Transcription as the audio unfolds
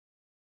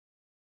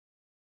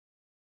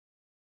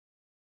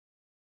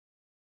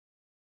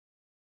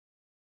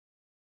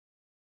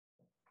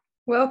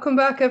Welcome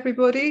back,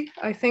 everybody.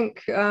 I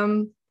think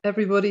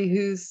everybody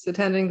who's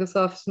attending this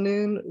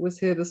afternoon was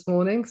here this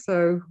morning,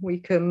 so we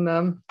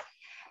can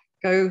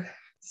go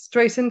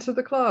straight into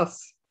the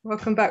class.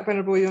 Welcome back,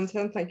 Venerable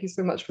Yönten. Thank you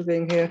so much for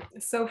being here.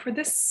 So for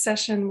this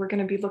session, we're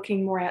going to be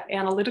looking more at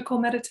analytical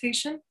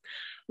meditation.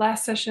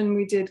 Last session,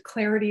 we did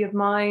clarity of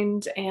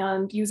mind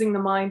and using the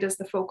mind as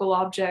the focal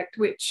object,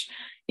 which,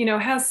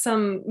 has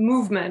some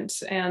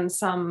movement and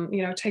some,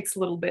 takes a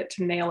little bit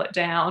to nail it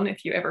down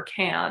if you ever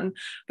can.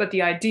 But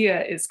the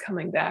idea is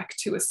coming back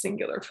to a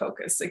singular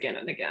focus again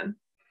and again.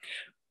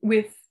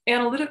 With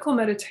analytical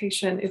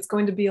meditation, it's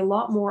going to be a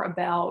lot more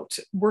about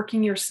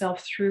working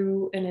yourself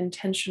through an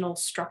intentional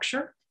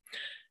structure.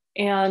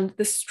 And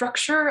the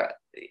structure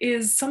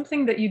is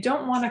something that you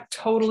don't want to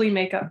totally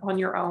make up on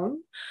your own.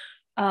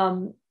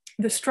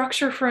 The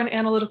structure for an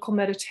analytical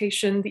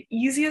meditation, the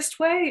easiest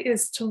way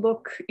is to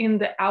look in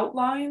the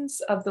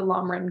outlines of the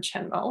Lamrim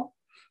Chenmo.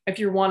 If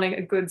you're wanting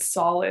a good,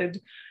 solid,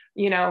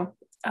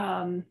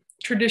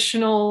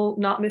 traditional,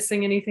 not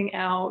missing anything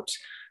out,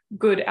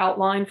 good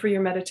outline for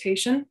your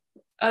meditation.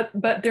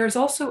 But there's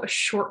also a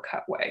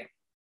shortcut way.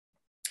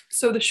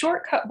 So the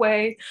shortcut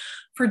way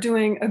for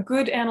doing a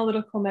good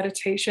analytical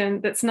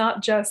meditation that's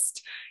not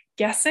just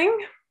guessing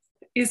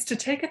is to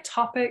take a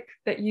topic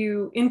that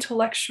you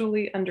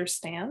intellectually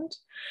understand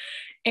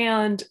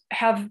and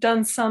have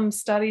done some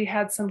study,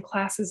 had some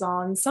classes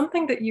on,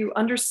 something that you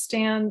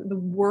understand the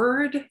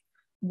word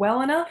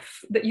well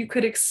enough that you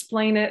could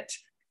explain it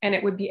and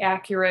it would be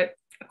accurate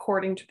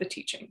according to the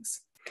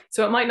teachings.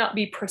 So it might not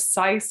be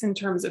precise in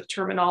terms of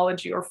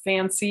terminology or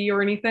fancy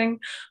or anything,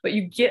 but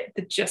you get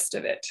the gist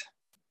of it.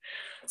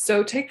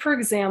 So take, for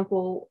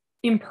example,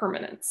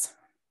 impermanence.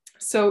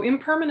 So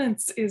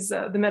impermanence is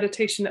the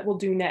meditation that we'll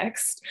do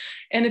next.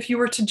 And if you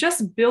were to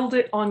just build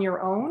it on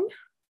your own,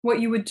 what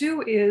you would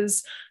do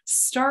is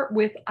start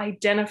with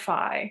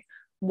identify,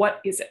 what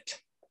is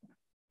it?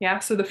 Yeah,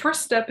 so the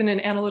first step in an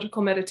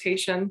analytical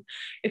meditation,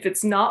 if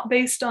it's not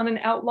based on an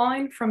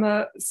outline from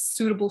a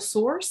suitable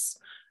source,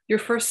 your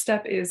first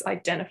step is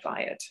identify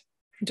it,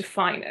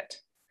 define it.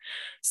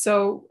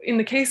 So in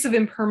the case of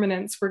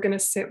impermanence, we're going to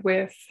sit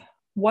with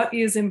what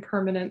is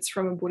impermanence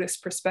from a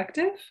Buddhist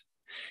perspective?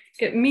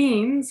 It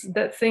means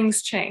that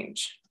things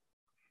change.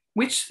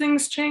 Which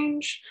things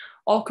change?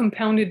 All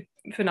compounded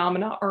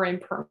phenomena are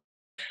impermanent.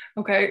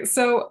 Okay,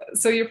 so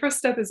your first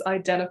step is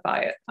identify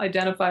it,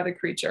 identify the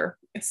creature.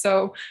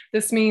 So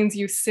this means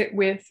you sit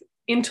with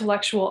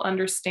intellectual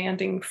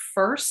understanding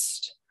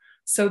first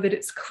so that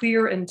it's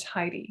clear and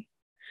tidy.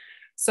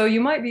 So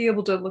you might be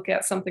able to look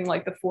at something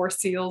like the Four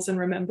Seals and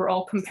remember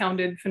all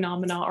compounded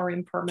phenomena are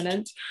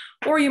impermanent,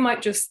 or you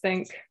might just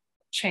think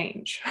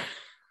change,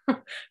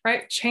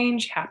 right?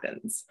 Change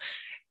happens.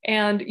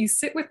 And you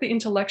sit with the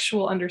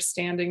intellectual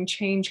understanding,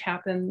 change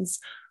happens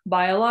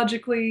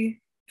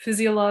biologically,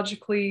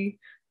 physiologically,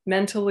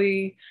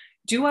 mentally.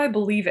 Do I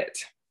believe it?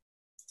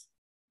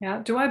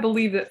 Yeah, do I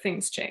believe that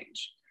things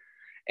change?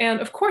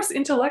 And of course,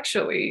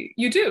 intellectually,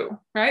 you do,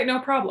 right? No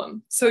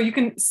problem. So you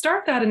can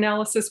start that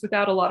analysis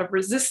without a lot of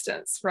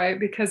resistance, right?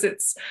 Because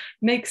it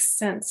makes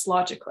sense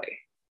logically.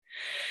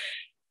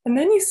 And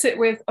then you sit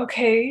with,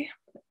 okay,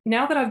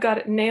 now that I've got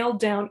it nailed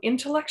down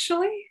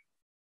intellectually,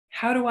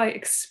 how do I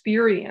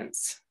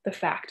experience the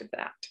fact of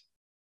that?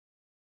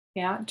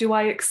 Yeah, do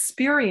I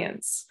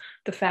experience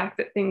the fact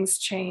that things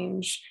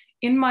change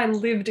in my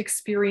lived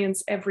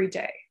experience every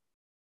day?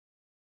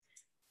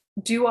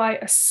 Do I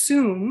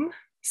assume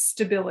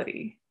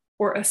stability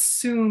or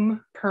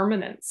assume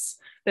permanence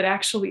that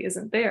actually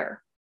isn't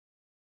there?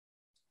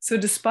 So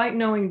despite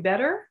knowing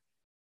better,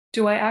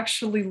 do I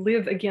actually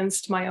live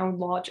against my own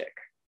logic?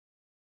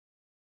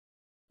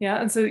 Yeah,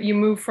 and so you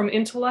move from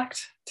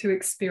intellect to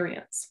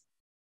experience.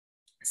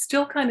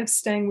 Still kind of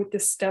staying with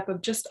this step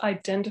of just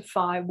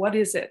identify what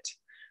is it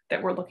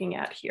that we're looking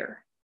at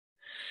here.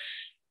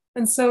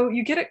 And so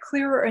you get it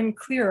clearer and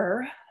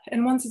clearer.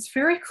 And once it's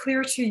very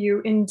clear to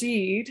you,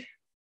 indeed,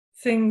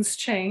 things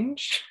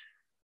change.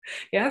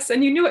 Yes,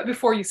 and you knew it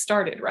before you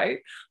started, right?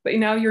 But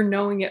now you're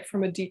knowing it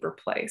from a deeper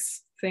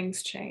place.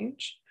 Things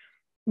change.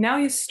 Now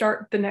you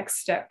start the next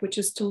step, which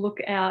is to look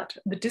at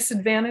the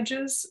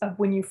disadvantages of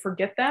when you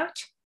forget that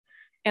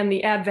and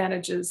the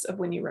advantages of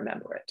when you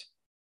remember it.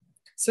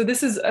 So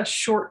this is a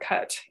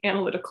shortcut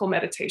analytical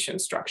meditation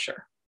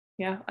structure.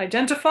 Yeah,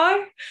 identify,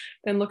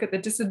 then look at the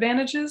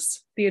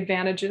disadvantages, the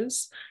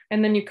advantages,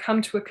 and then you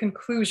come to a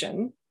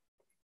conclusion,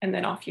 and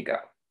then off you go.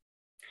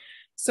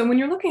 So when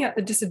you're looking at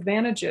the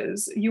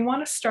disadvantages, you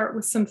want to start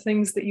with some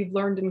things that you've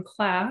learned in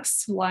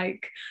class,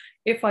 like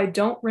if I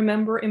don't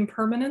remember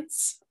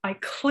impermanence, I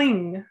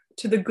cling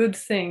to the good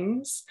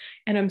things,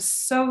 and I'm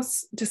so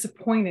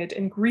disappointed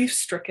and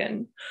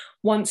grief-stricken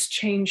once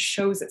change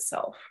shows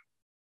itself.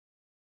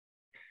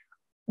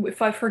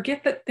 If I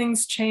forget that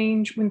things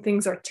change when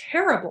things are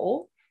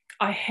terrible,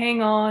 I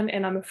hang on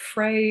and I'm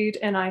afraid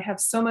and I have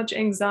so much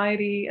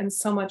anxiety and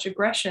so much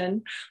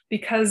aggression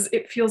because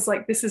it feels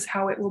like this is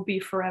how it will be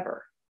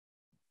forever.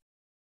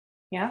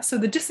 Yeah, so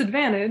the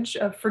disadvantage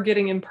of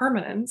forgetting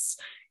impermanence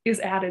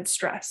is added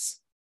stress,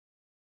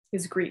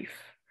 is grief.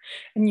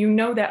 And you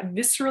know that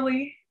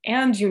viscerally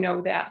and you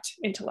know that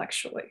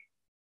intellectually.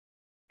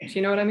 Do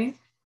you know what I mean?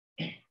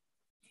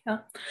 Yeah.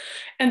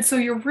 And so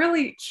you're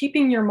really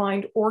keeping your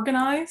mind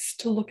organized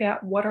to look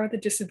at what are the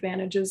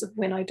disadvantages of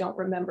when I don't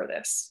remember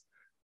this?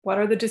 What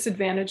are the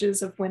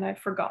disadvantages of when I've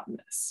forgotten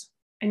this?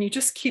 And you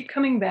just keep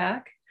coming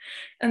back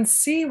and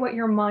see what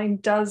your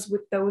mind does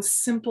with those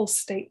simple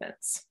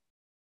statements.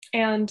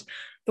 And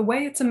the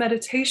way it's a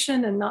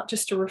meditation and not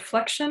just a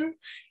reflection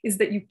is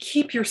that you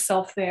keep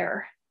yourself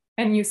there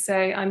and you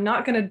say, I'm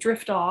not going to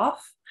drift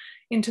off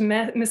into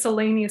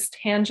miscellaneous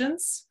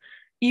tangents,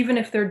 even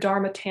if they're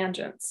Dharma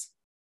tangents.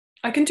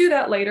 I can do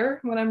that later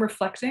when I'm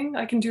reflecting.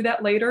 I can do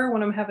that later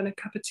when I'm having a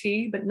cup of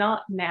tea, but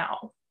not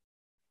now.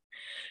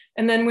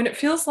 And then when it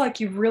feels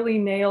like you've really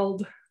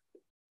nailed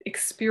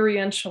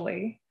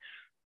experientially,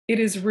 it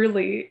has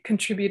really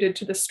contributed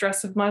to the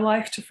stress of my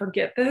life to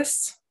forget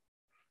this,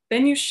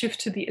 then you shift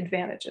to the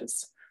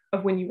advantages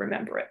of when you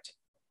remember it.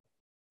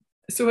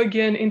 So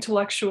again,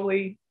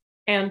 intellectually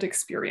and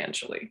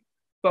experientially,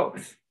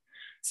 both.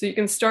 So you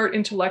can start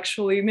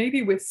intellectually,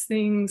 maybe with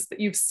things that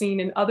you've seen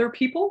in other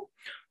people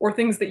or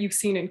things that you've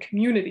seen in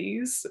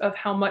communities of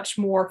how much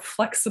more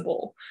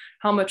flexible,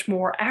 how much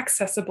more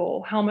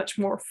accessible, how much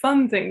more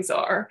fun things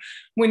are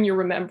when you're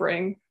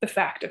remembering the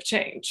fact of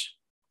change.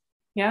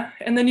 Yeah.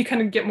 And then you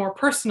kind of get more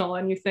personal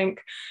and you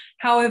think,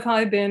 how have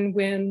I been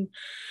when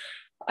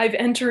I've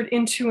entered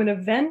into an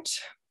event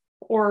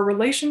or a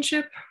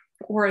relationship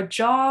or a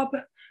job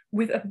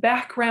with a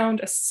background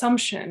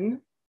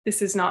assumption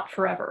this is not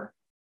forever?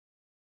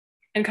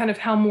 And kind of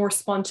how more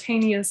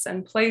spontaneous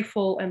and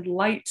playful and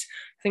light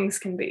things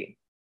can be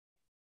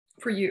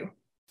for you.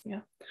 Yeah.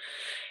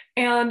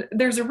 And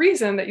there's a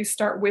reason that you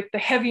start with the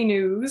heavy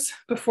news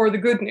before the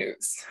good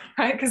news,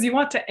 right? Because you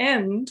want to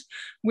end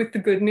with the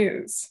good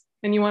news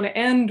and you want to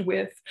end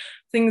with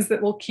things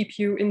that will keep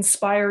you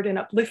inspired and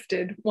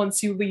uplifted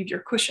once you leave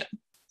your cushion.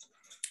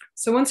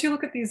 So once you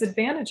look at these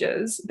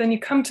advantages, then you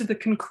come to the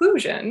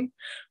conclusion,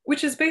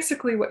 which is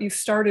basically what you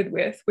started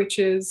with, which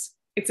is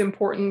it's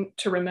important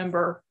to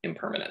remember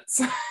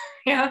impermanence.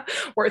 Yeah,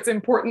 or it's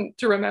important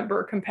to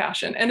remember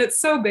compassion. And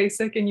it's so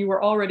basic and you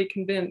were already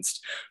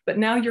convinced, but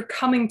now you're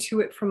coming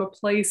to it from a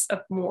place of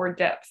more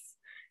depth,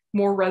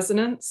 more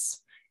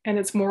resonance, and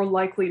it's more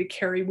likely to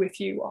carry with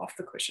you off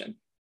the cushion.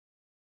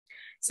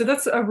 So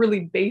that's a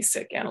really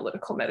basic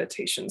analytical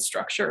meditation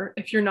structure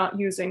if you're not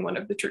using one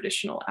of the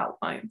traditional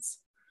outlines.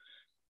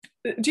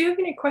 Do you have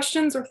any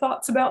questions or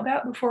thoughts about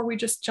that before we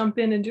just jump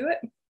in and do it?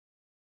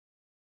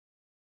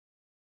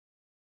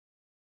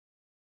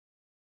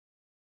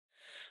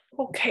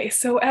 Okay,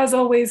 so as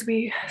always,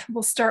 we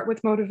will start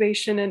with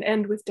motivation and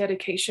end with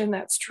dedication.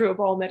 That's true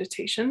of all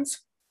meditations.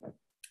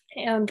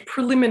 And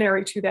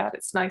preliminary to that,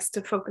 it's nice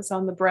to focus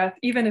on the breath,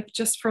 even if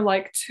just for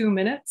like 2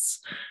 minutes,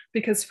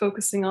 because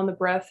focusing on the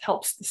breath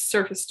helps the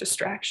surface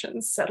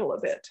distractions settle a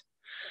bit.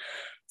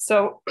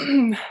 So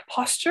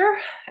posture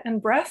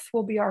and breath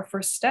will be our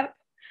first step,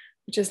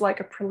 which is like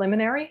a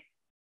preliminary.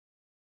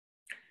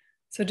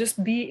 So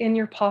just be in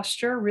your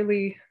posture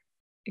really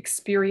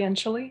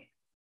experientially.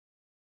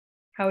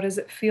 How does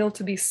it feel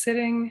to be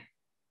sitting?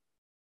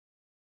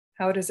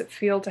 How does it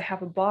feel to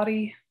have a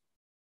body?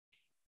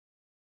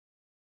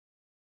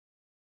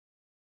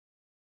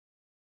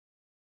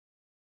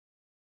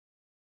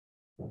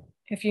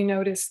 If you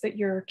notice that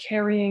you're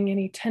carrying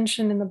any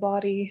tension in the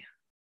body,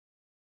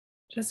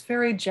 just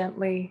very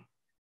gently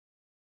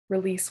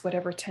release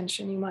whatever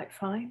tension you might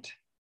find.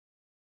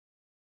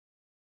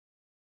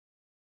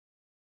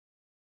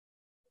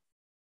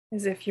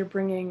 As if you're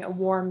bringing a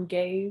warm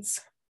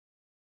gaze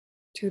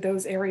to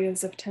those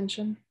areas of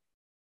tension.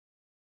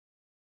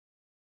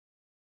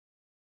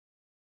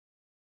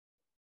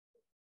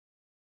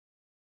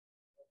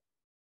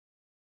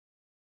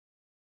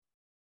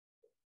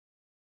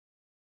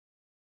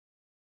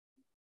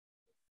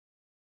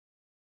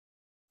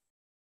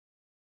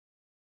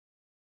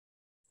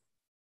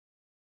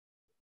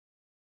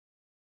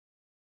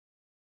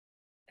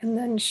 And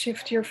then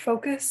shift your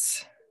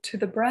focus to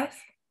the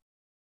breath.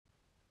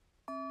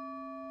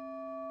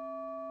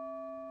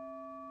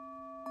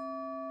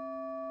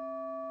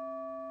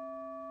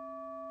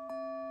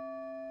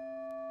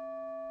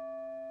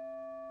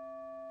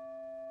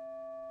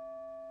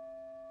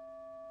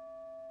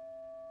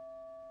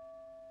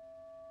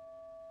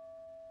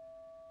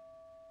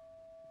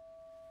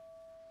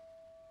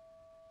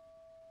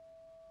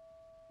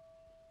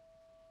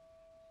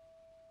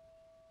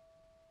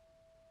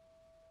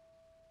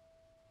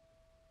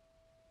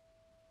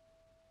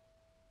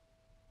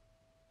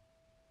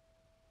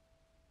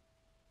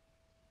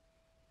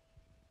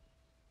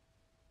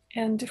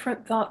 And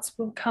different thoughts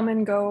will come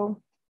and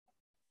go,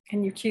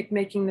 and you keep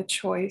making the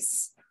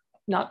choice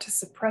not to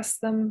suppress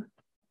them,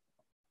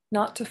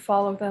 not to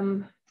follow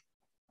them,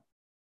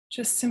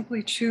 just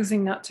simply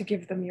choosing not to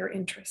give them your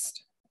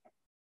interest.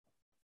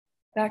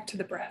 Back to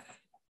the breath.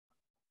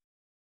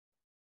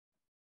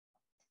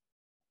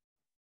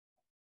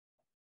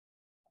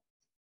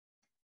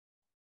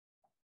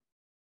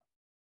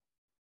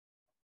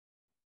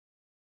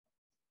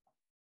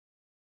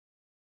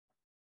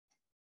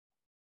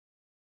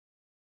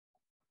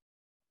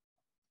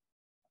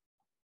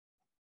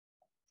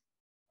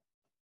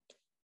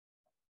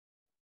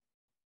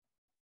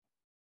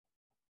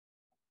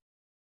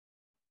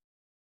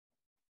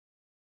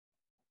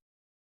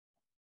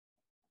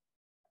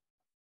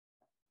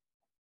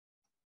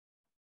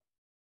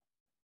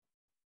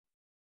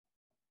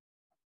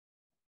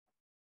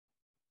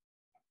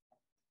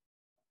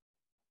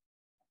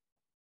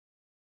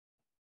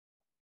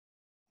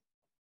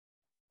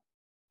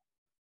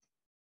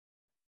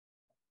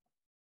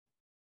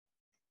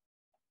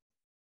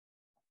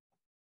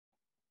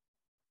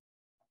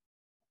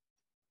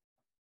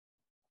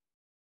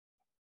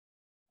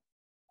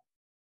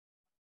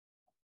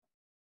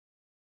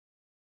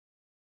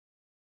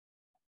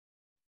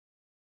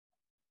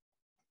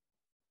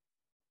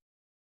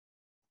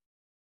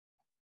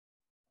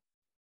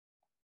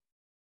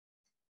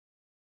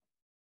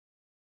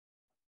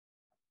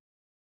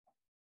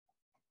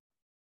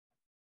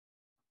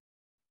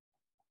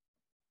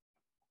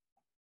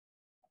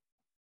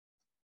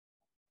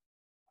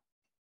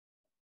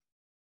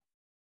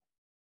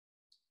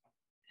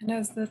 And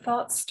as the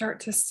thoughts start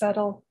to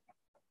settle,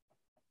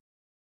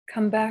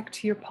 come back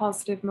to your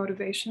positive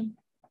motivation.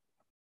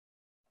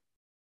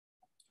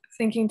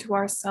 Thinking to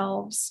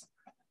ourselves,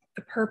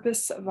 the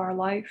purpose of our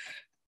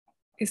life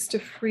is to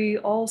free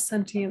all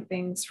sentient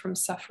beings from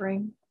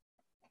suffering,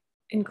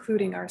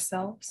 including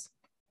ourselves.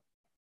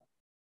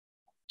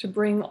 To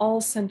bring all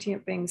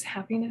sentient beings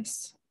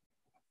happiness,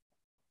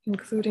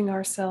 including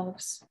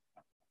ourselves.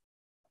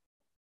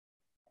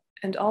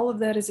 And all of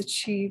that is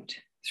achieved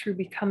through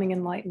becoming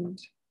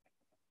enlightened.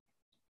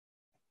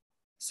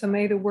 So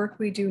may the work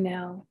we do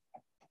now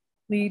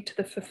lead to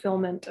the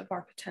fulfillment of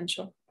our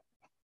potential.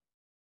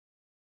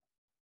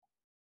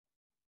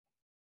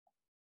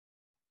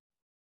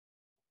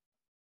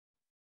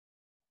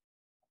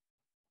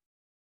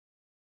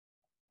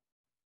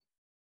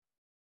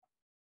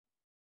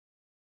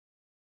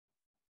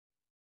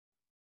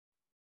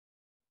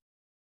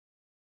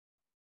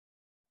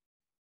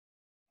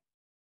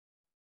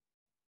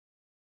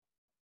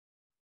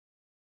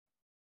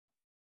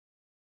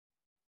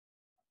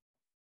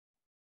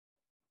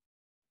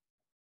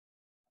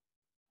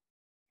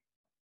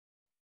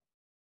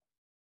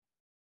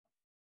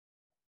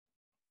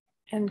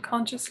 And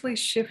consciously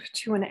shift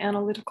to an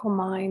analytical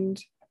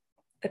mind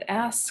that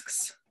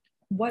asks,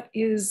 what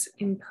is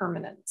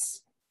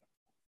impermanence?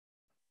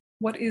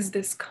 What is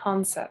this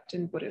concept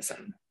in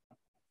Buddhism?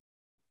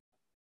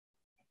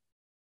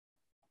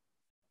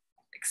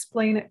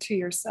 Explain it to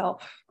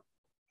yourself.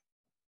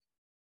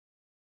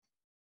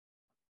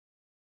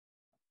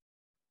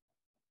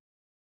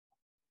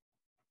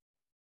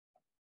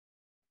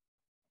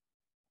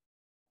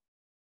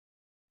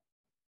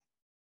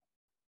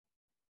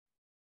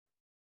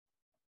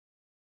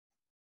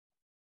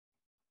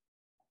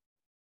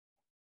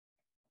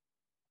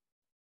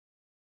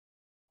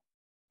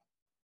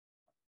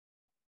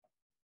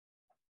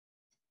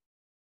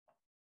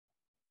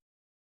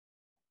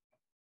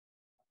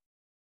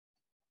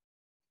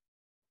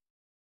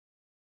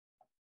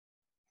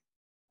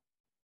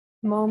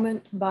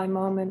 Moment by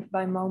moment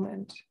by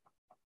moment,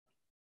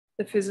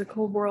 the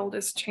physical world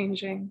is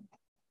changing.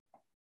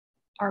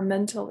 Our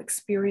mental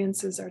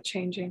experiences are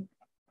changing.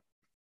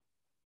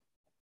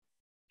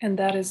 And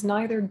that is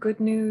neither good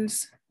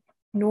news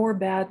nor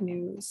bad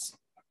news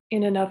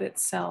in and of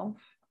itself,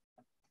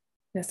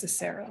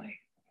 necessarily.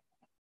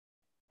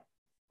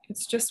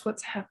 It's just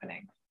what's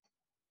happening.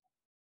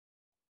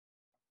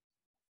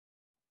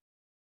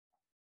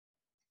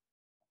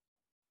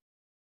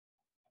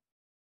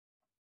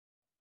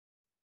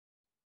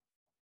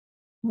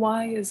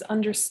 Why is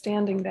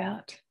understanding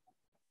that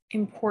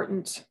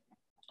important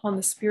on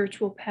the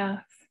spiritual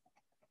path?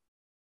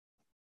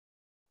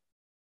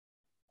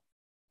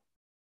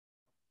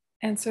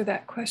 Answer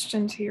that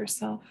question to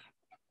yourself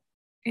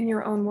in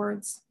your own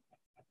words.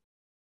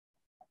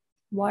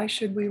 Why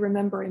should we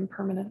remember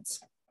impermanence?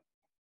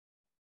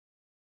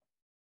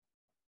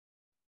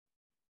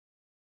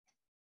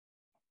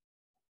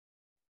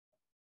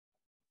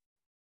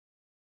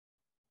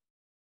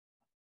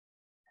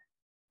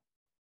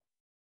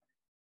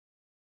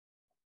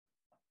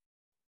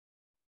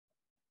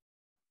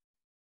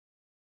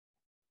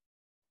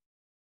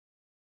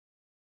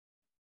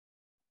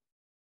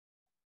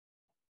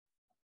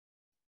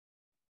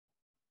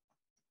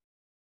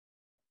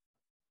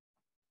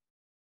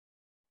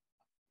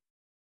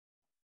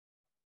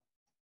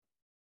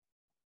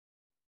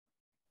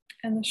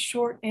 And the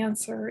short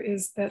answer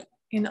is that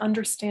in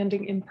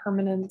understanding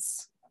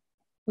impermanence,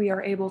 we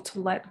are able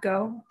to let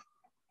go,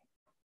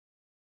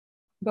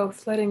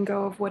 both letting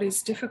go of what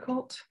is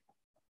difficult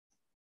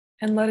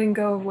and letting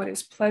go of what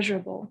is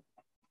pleasurable,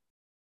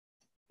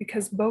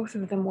 because both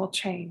of them will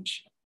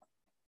change.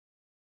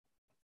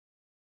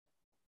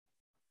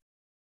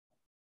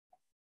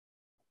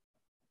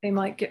 They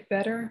might get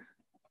better,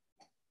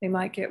 they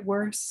might get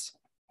worse,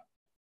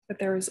 but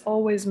there is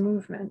always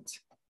movement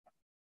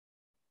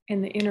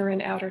in the inner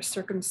and outer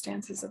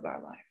circumstances of our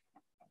life.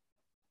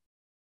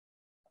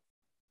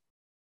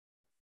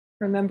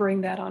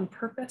 Remembering that on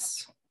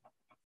purpose,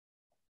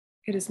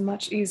 it is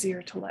much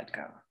easier to let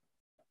go,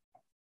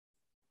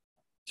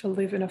 to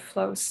live in a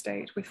flow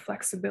state with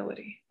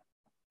flexibility,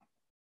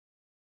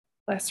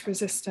 less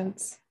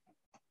resistance.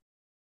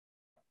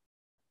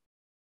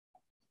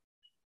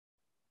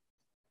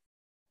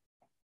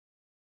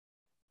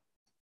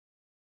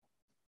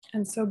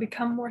 And so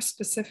become more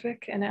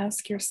specific and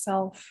ask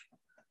yourself,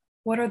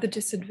 what are the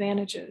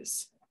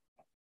disadvantages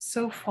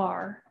so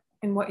far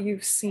in what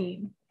you've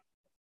seen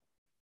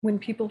when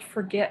people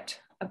forget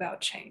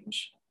about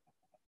change?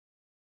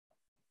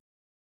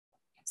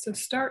 So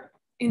start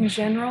in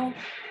general,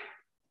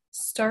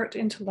 start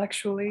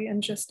intellectually,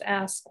 and just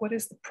ask, what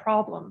is the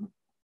problem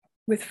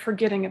with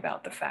forgetting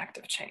about the fact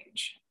of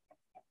change?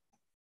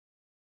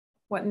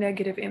 What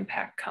negative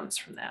impact comes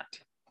from that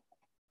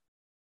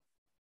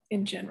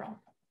in general?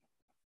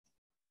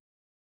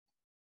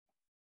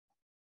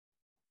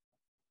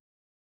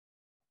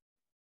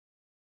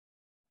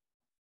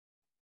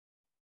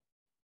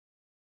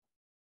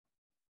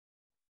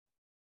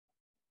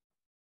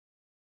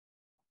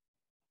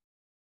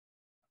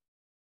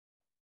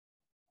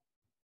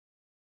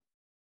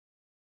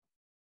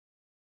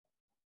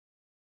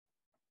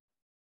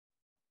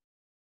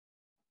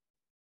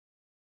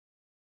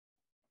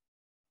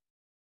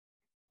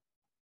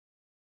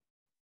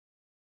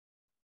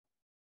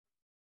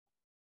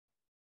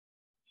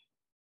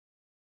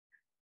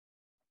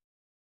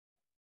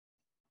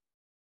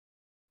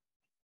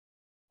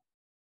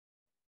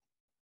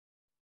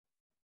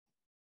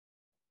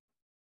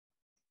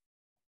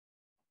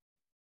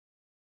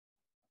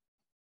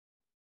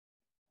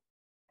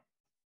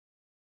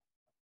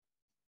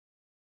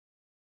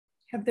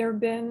 Have there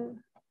been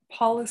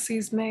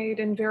policies made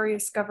in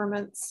various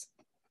governments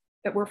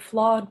that were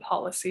flawed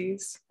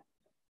policies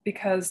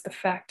because the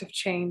fact of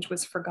change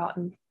was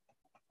forgotten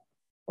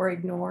or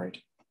ignored?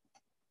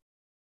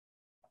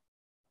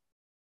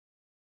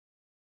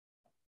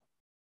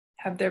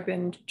 Have there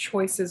been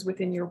choices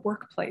within your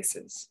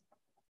workplaces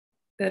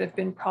that have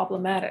been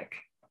problematic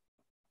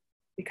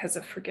because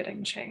of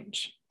forgetting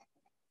change?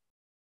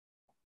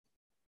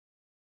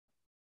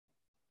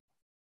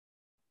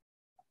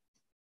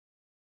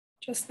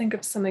 Just think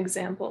of some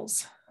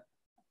examples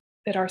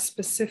that are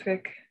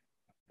specific,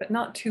 but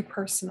not too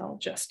personal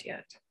just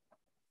yet.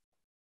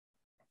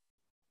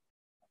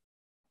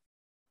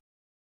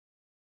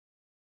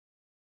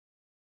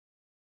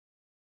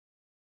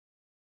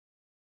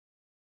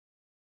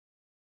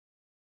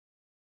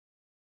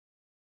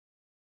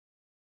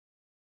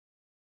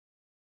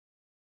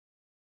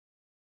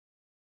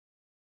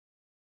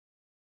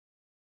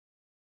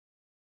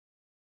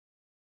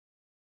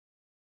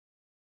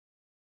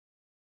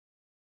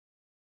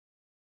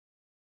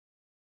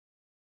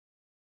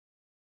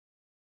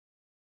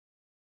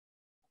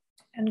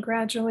 And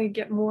gradually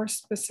get more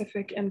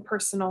specific and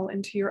personal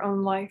into your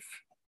own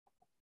life.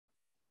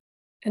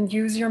 And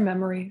use your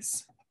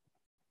memories.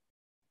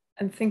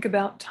 And think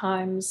about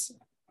times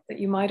that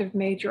you might have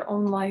made your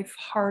own life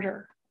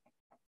harder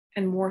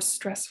and more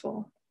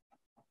stressful,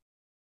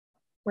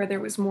 where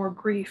there was more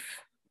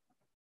grief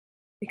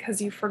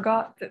because you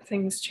forgot that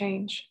things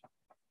change.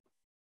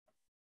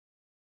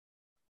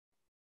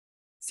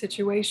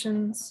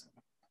 Situations,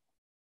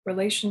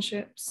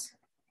 relationships,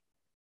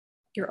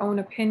 your own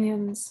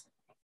opinions,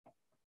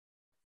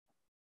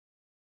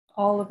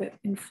 all of it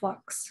in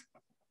flux.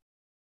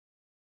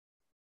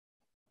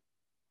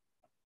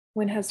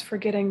 When has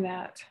forgetting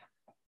that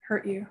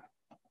hurt you?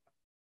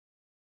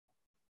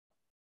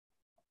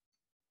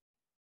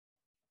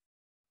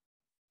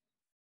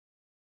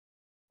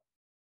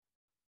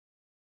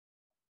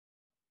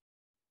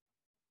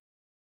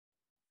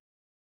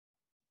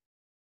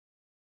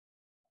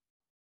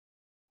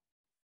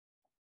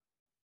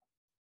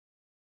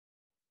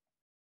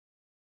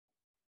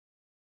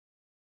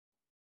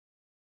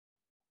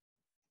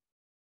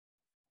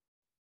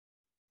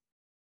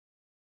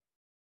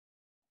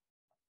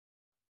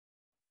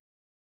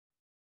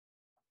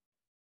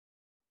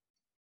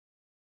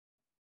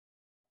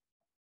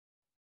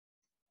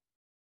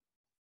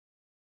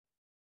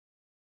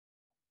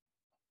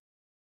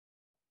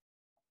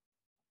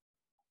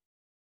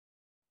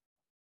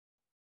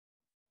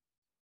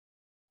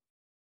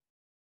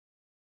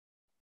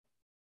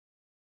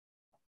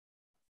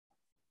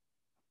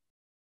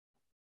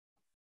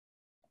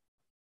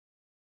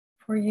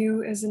 For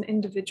you as an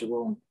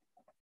individual,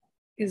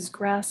 is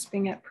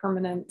grasping at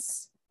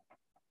permanence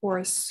or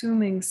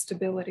assuming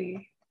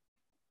stability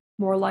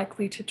more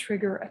likely to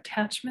trigger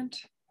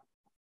attachment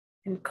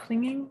and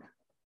clinging?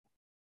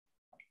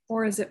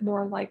 Or is it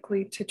more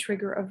likely to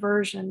trigger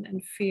aversion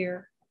and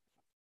fear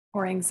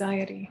or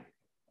anxiety?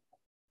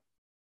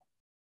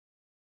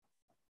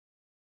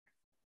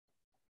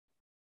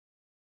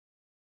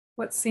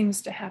 What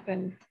seems to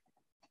happen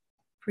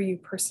for you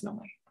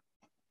personally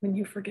when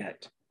you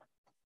forget?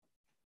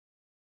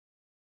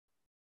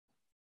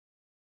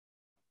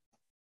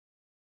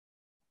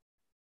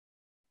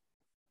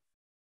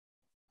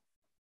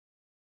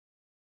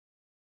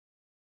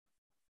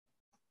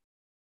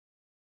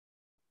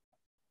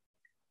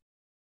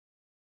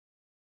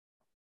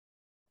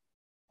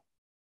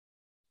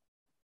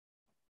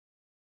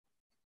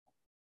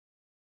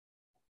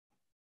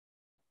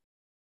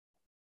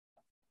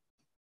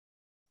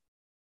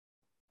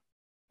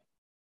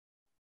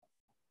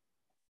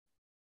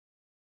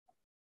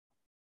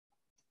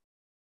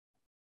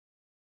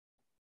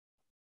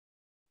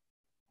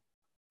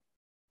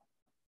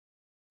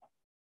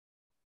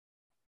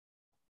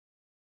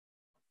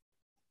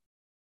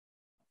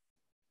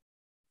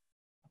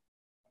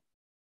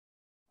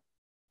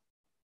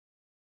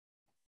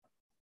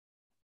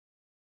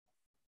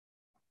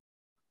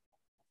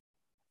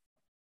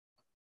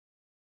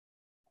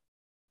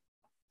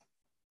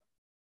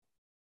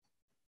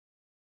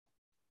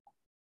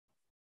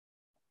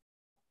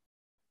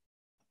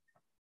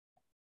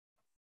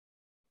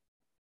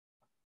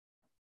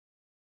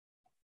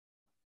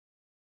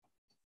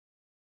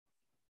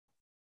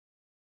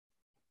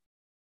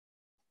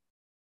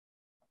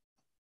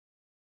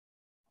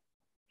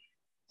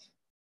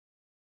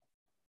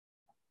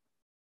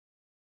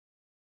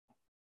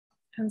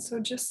 And so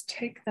just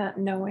take that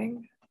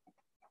knowing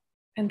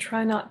and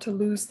try not to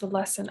lose the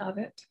lesson of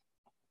it,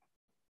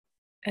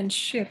 and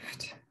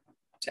shift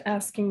to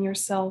asking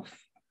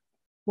yourself,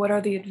 what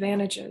are the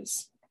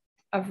advantages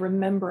of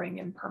remembering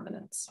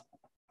impermanence?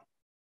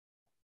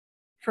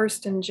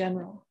 First, in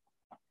general,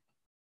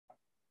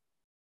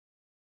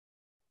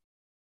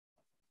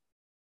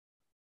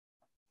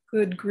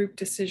 good group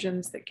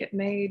decisions that get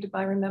made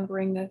by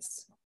remembering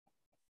this,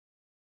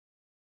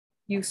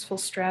 useful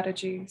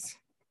strategies,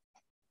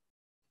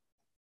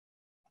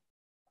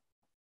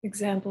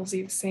 examples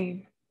you've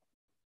seen.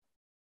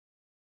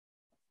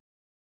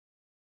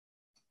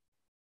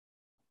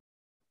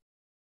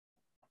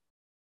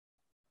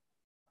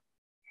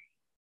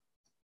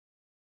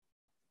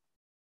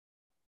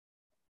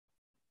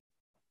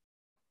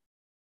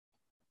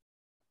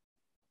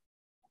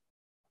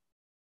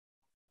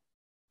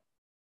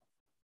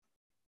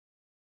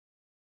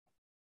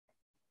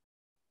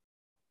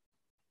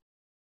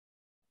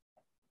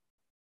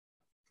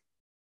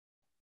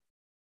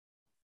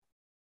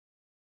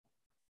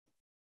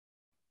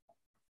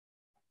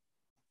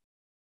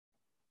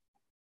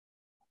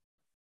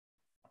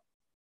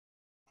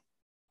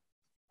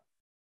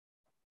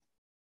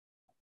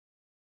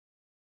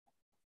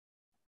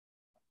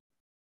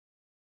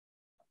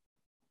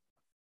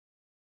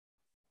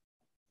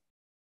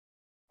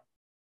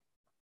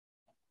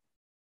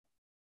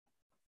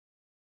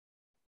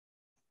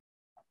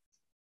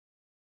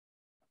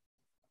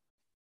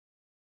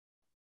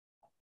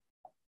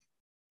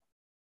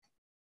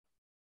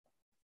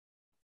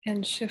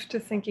 And shift to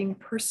thinking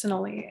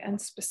personally and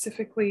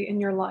specifically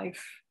in your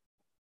life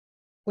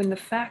when the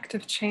fact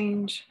of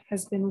change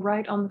has been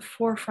right on the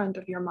forefront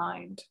of your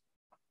mind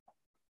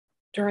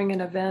during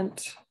an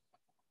event,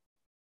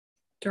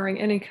 during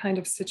any kind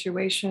of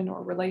situation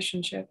or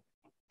relationship,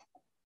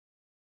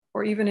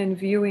 or even in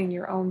viewing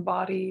your own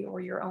body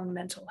or your own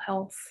mental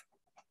health.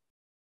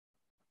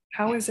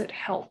 How has it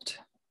helped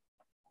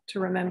to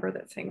remember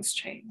that things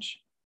change?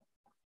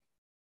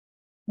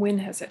 When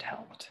has it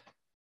helped?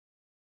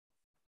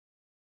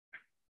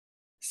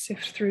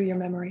 Sift through your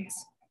memories.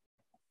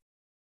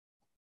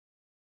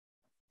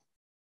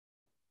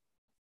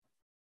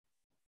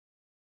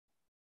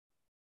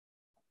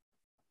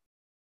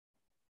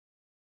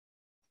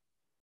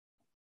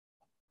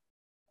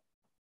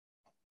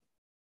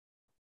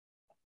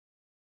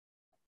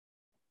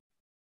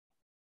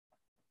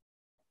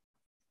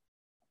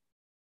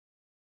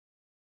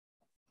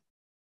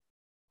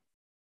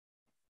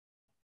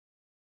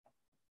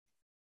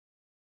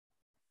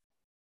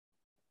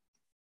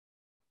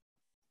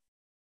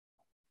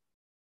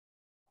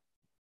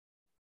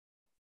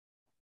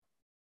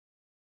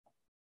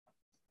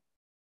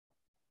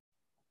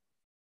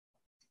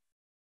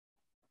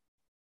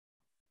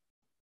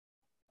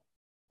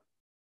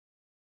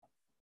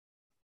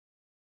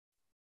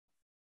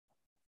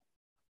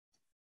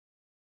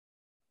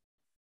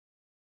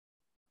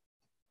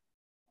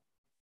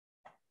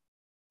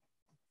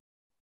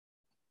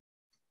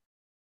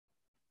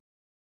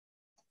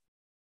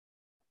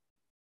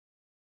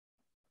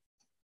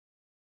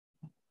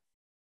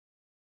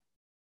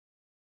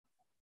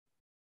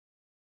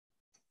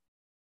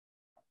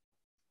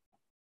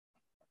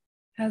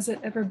 Has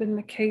it ever been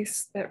the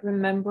case that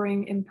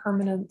remembering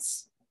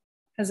impermanence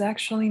has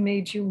actually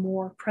made you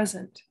more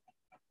present,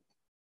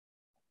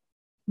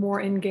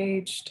 more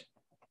engaged?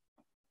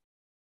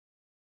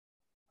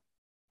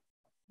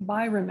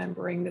 By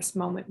remembering, this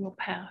moment will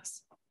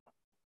pass.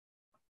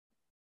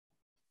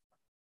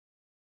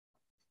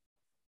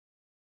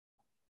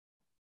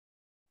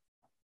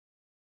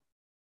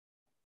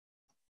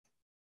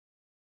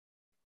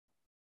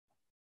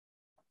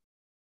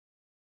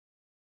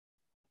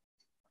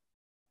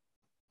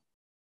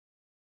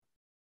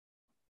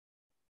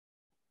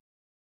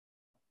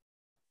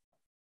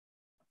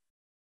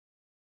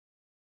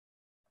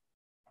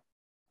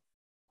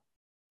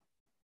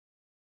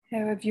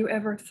 Have you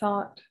ever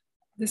thought,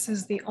 this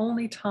is the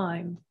only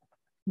time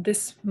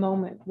this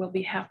moment will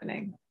be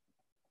happening?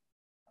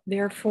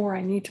 Therefore,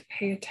 I need to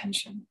pay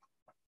attention.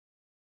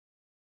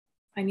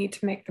 I need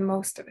to make the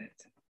most of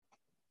it.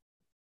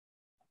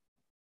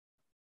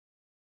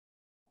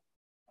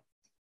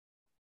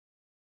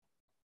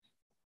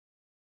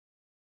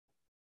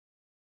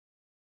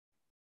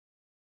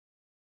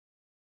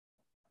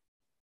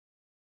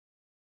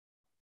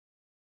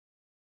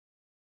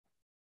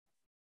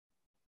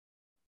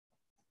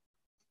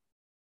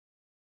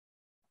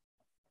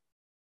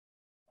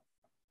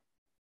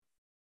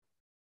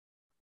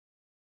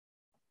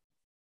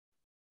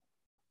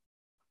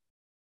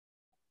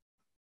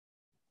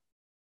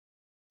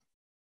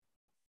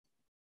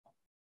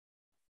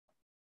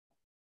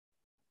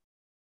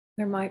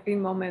 There might be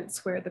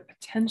moments where the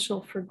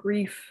potential for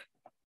grief,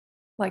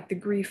 like the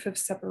grief of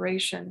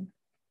separation,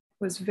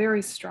 was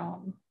very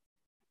strong.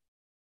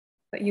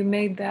 But you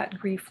made that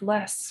grief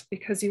less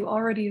because you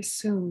already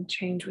assumed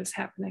change was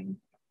happening.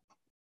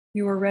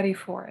 You were ready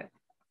for it.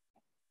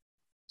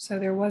 So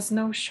there was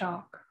no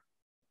shock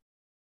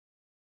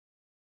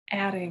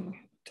adding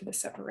to the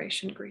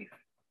separation grief.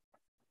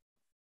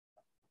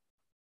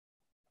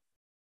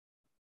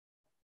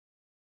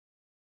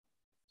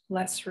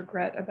 Less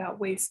regret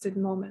about wasted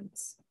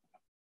moments,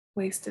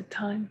 wasted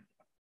time.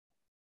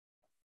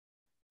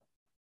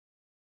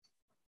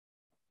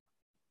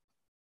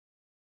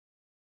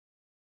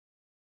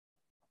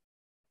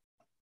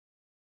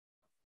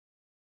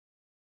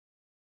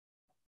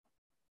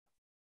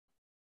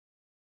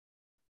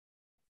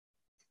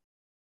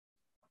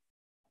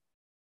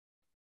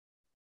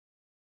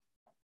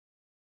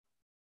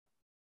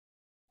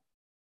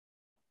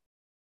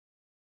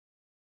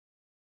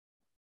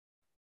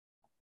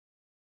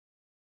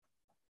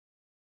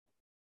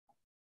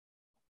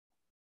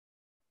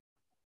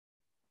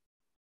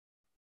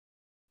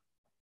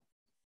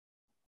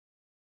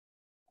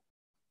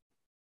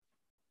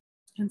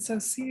 And so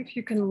see if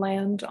you can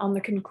land on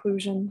the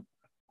conclusion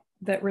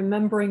that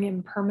remembering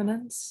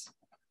impermanence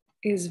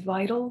is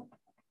vital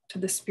to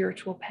the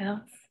spiritual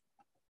path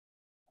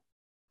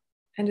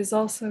and is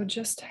also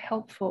just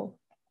helpful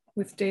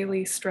with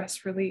daily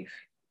stress relief.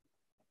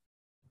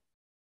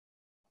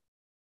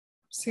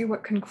 See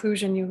what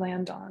conclusion you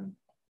land on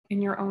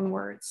in your own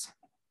words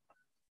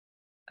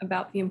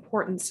about the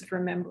importance of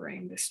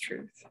remembering this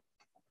truth.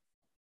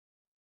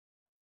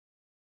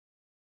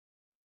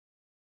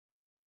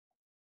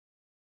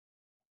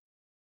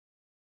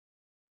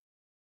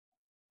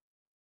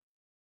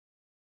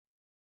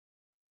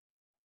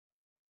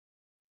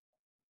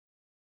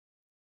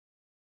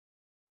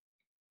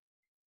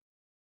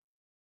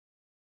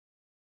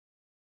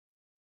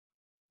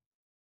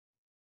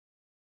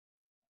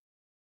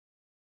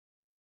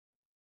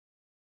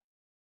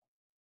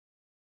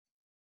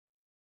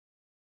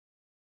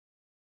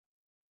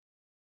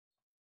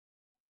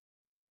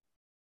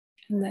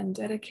 And then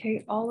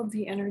dedicate all of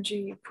the energy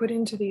you put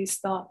into these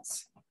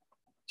thoughts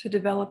to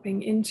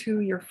developing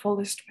into your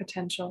fullest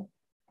potential,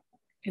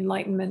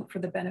 enlightenment for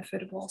the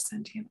benefit of all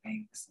sentient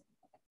beings.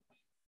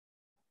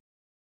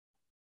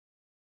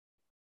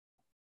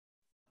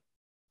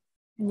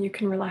 And you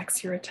can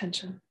relax your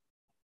attention.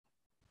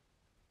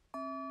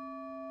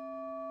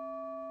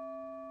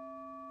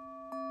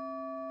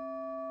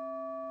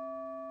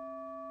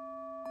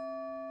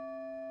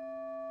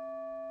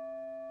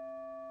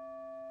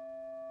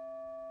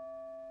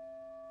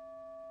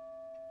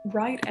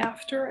 Right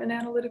after an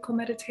analytical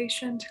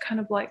meditation, to kind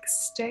of like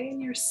stay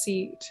in your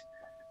seat,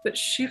 but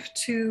shift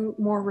to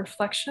more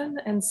reflection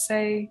and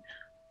say,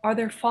 are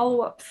there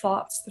follow-up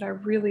thoughts that I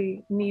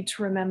really need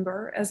to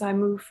remember as I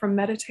move from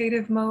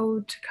meditative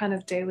mode to kind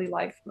of daily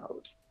life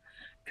mode?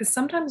 Because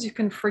sometimes you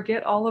can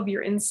forget all of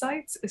your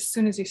insights as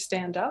soon as you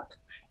stand up.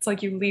 It's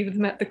like you leave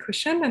them at the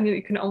cushion and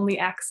you can only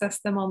access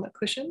them on the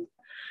cushion.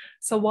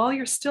 So while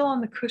you're still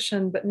on the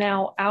cushion, but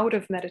now out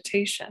of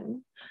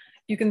meditation,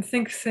 you can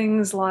think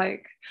things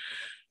like,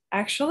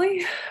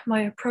 actually,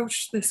 my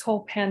approach to this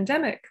whole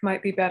pandemic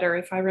might be better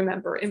if I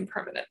remember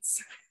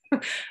impermanence.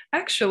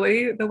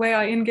 Actually, the way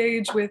I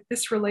engage with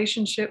this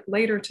relationship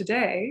later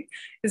today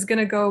is going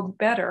to go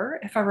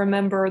better if I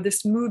remember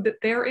this mood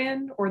that they're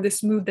in or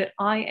this mood that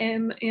I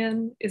am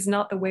in is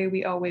not the way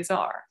we always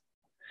are.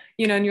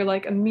 You know, and you're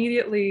like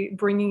immediately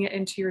bringing it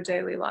into your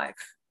daily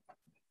life.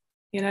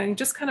 You know, you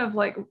just kind of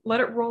like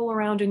let it roll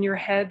around in your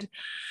head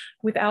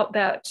without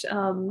that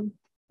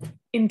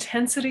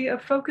intensity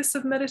of focus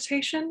of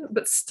meditation,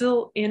 but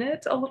still in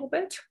it a little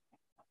bit.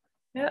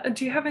 Yeah.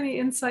 Do you have any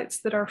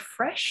insights that are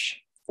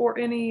fresh, or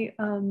any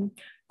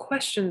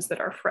questions that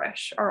are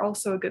fresh are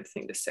also a good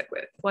thing to sit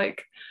with?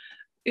 Like,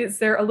 is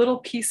there a little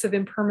piece of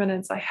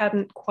impermanence I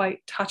hadn't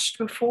quite touched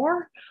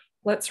before?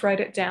 Let's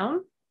write it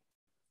down.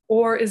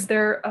 Or is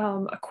there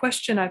a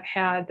question I've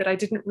had that I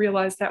didn't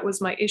realize that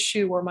was my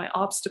issue or my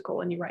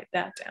obstacle, and you write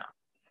that down?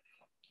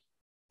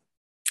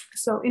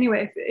 So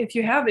anyway, if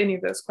you have any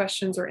of those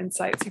questions or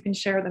insights, you can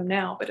share them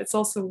now, but it's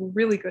also a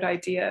really good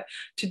idea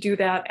to do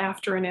that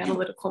after an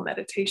analytical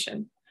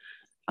meditation.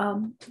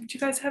 Do you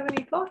guys have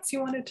any thoughts you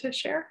wanted to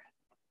share?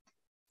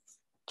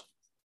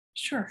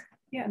 Sure.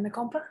 Yeah,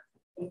 Nakompa?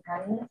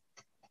 Impermanence?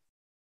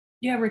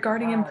 Yeah,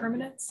 regarding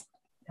impermanence?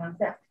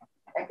 Concept.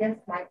 I guess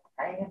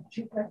I have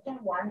two questions.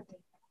 One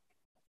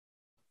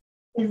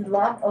is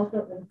love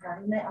also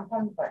impermanent? I'm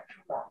talking about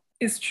true love.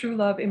 Is true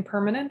love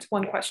impermanent?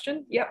 One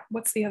question. Yep.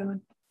 What's the other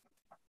one?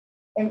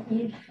 And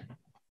if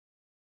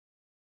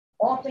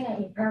all things are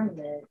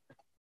impermanent,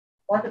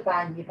 what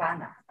about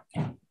nirvana?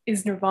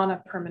 Is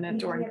nirvana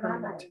permanent or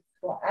impermanent?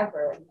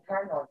 Forever,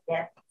 eternal,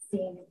 that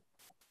seems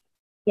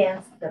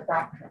against the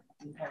doctrine.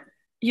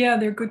 Yeah,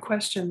 they're good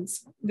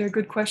questions. They're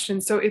good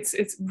questions. So it's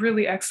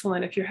really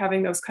excellent if you're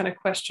having those kind of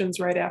questions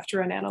right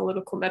after an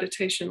analytical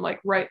meditation, like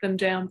write them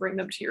down, bring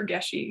them to your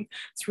geshe.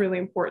 It's really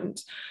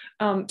important.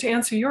 To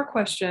answer your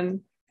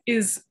question,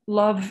 is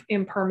love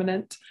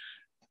impermanent?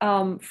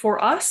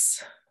 For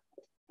us,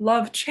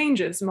 love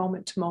changes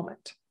moment to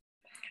moment.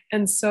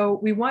 And so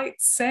we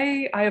might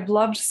say, I have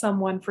loved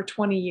someone for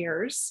 20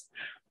 years,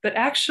 but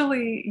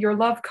actually your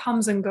love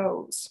comes and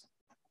goes.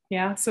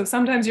 Yeah, so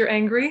sometimes you're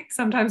angry,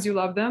 sometimes you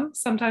love them,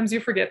 sometimes you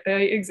forget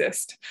they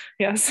exist.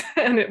 Yes,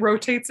 and it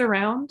rotates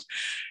around.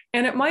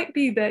 And it might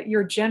be that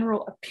your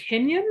general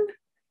opinion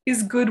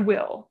is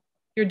goodwill.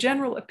 Your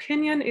general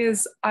opinion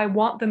is, I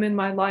want them in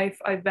my life.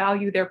 I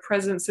value their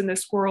presence in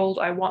this world.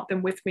 I want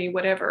them with me,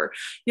 whatever.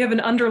 You have an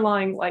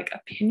underlying like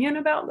opinion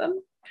about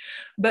them,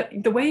 but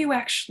the way you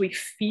actually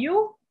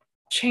feel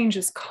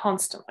changes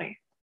constantly.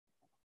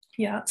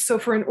 Yeah, so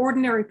for an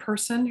ordinary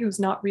person who's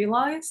not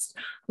realized,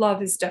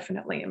 love is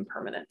definitely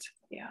impermanent.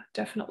 Yeah,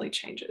 definitely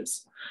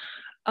changes.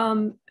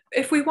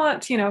 If we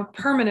want,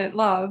 permanent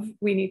love,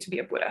 we need to be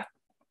a Buddha.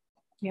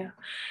 Yeah.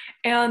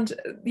 And,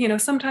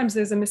 sometimes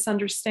there's a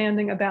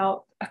misunderstanding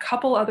about a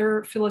couple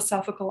other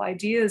philosophical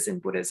ideas in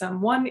Buddhism.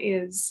 One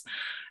is,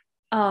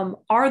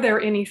 are there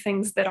any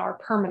things that are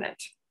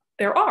permanent?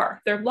 There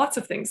are lots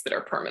of things that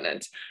are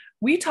permanent.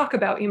 We talk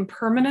about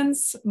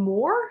impermanence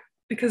more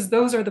because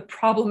those are the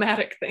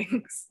problematic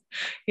things.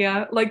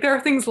 Yeah, like there are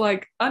things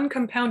like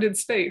uncompounded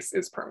space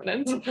is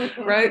permanent,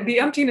 right? The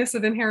emptiness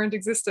of inherent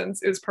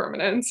existence is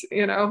permanent.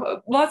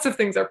 Lots of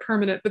things are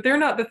permanent, but they're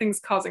not the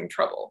things causing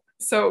trouble.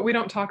 So we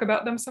don't talk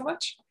about them so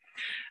much.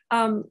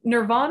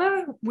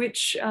 Nirvana,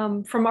 which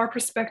from our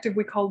perspective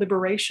we call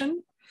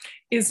liberation,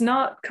 is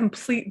not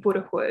complete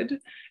Buddhahood.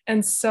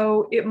 And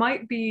so it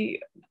might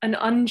be an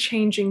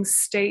unchanging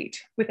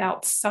state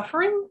without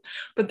suffering,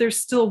 but there's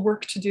still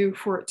work to do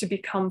for it to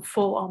become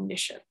full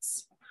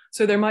omniscience.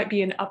 So there might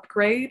be an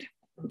upgrade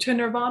to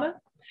nirvana,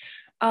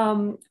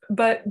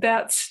 but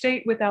that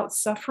state without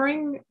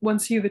suffering,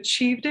 once you've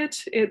achieved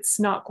it, it's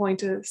not going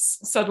to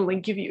suddenly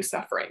give you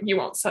suffering. You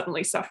won't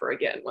suddenly suffer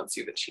again once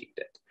you've achieved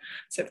it.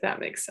 So if that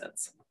makes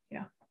sense.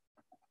 Yeah,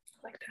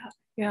 like that.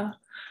 Yeah.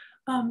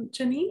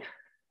 Janine?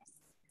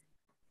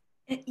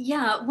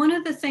 Yeah, one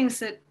of the things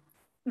that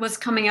was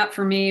coming up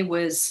for me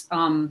was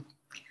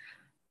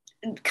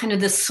kind of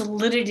the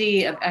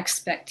solidity of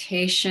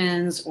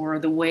expectations or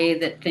the way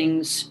that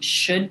things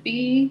should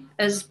be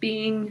as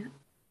being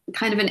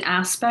kind of an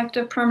aspect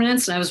of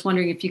permanence. And I was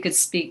wondering if you could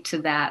speak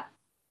to that.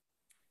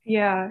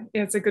 Yeah,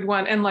 it's a good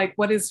one. And like,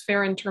 what is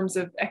fair in terms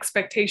of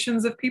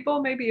expectations of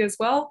people, maybe as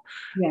well?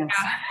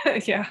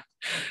 Yes. Yeah.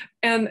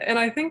 And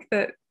I think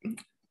that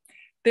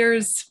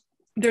there's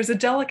a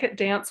delicate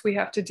dance we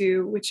have to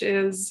do, which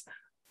is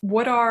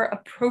what are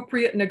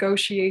appropriate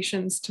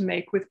negotiations to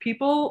make with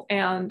people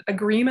and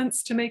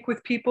agreements to make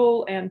with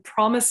people and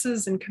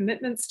promises and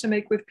commitments to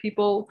make with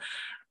people,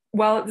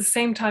 while at the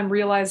same time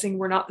realizing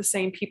we're not the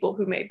same people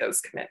who made those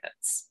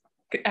commitments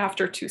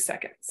after 2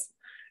 seconds.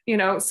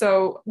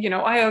 So,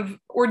 I have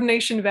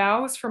ordination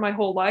vows for my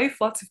whole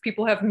life. Lots of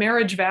people have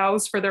marriage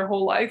vows for their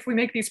whole life. We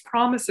make these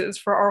promises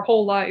for our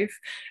whole life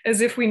as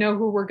if we know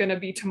who we're going to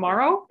be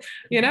tomorrow,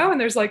 and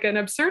there's like an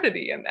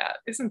absurdity in that,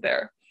 isn't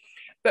there?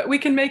 But we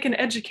can make an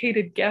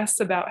educated guess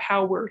about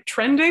how we're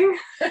trending,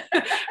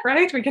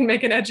 right? We can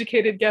make an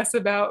educated guess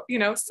about,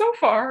 so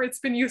far it's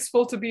been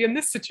useful to be in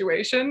this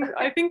situation.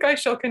 I think I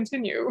shall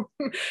continue.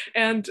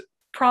 And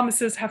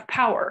promises have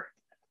power,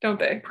 don't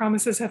they?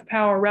 Promises have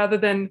power rather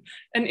than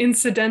an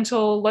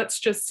incidental, let's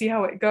just see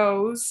how it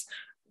goes,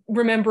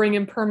 remembering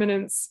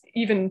impermanence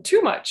even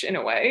too much in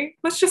a way.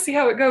 Let's just see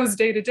how it goes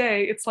day to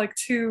day. It's like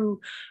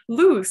too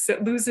loose.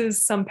 It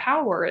loses some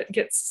power. It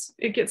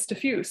gets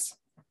diffuse.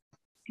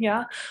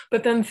 Yeah.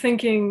 But then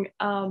thinking,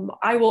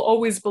 I will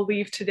always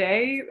believe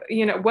today,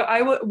 what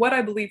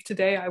I believe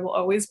today, I will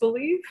always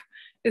believe,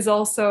 is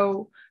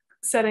also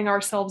setting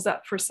ourselves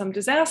up for some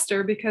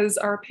disaster because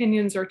our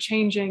opinions are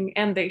changing,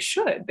 and they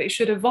should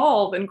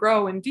evolve and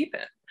grow and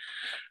deepen.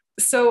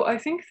 So I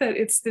think that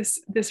it's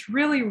this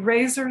really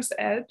razor's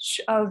edge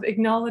of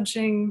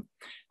acknowledging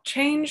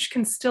change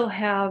can still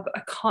have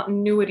a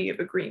continuity of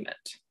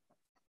agreement.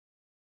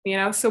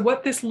 So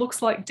what this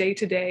looks like day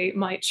to day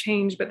might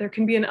change, but there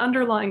can be an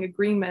underlying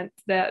agreement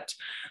that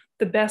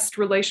the best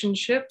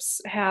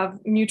relationships have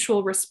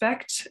mutual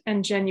respect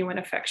and genuine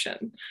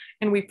affection.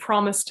 And we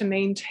promise to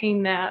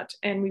maintain that,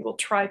 and we will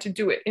try to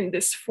do it in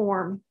this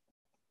form,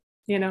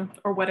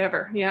 or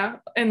whatever. Yeah.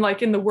 And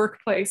like in the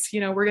workplace,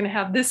 we're going to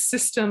have this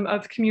system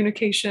of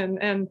communication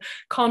and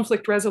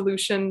conflict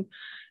resolution.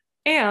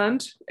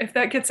 And if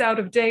that gets out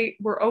of date,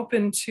 we're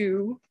open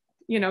to,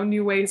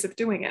 new ways of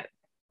doing it.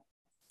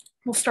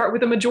 We'll start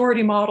with a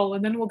majority model,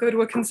 and then we'll go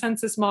to a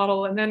consensus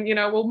model, and then,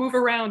 we'll move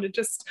around and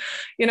just,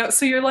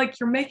 so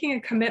you're making a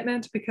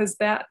commitment because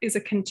that is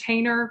a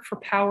container for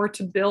power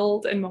to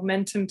build and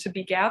momentum to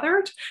be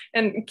gathered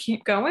and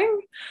keep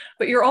going.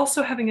 But you're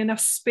also having enough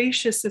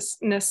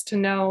spaciousness to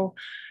know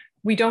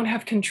we don't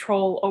have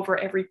control over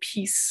every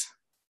piece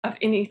of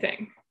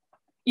anything,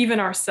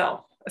 even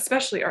ourself,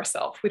 especially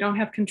ourself. We don't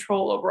have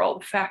control over all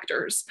the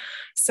factors.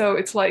 So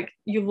it's like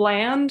you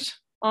land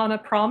on a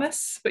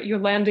promise, but you're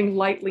landing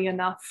lightly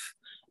enough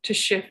to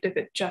shift if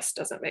it just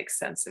doesn't make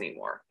sense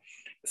anymore.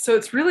 So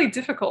it's really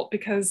difficult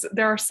because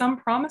there are some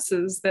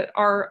promises that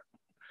our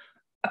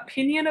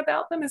opinion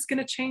about them is going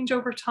to change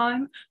over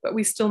time, but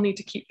we still need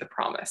to keep the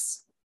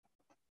promise.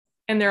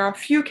 And there are a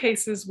few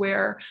cases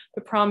where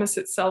the promise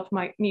itself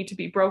might need to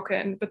be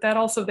broken, but that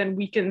also then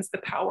weakens the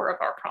power of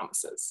our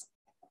promises.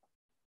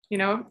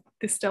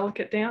 This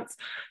delicate dance.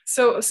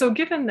 So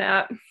given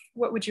that,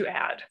 what would you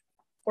add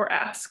or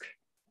ask?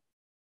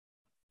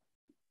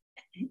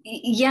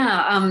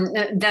 Yeah,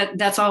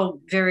 that's all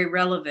very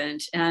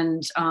relevant,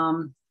 and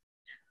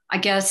I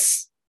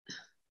guess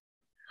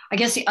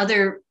the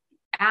other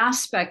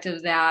aspect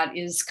of that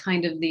is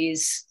kind of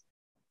these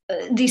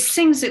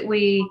things that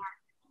we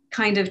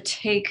kind of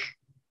take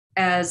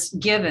as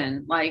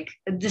given, like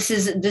this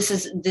is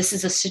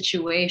a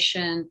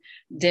situation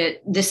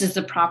that this is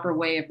the proper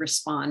way of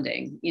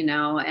responding, and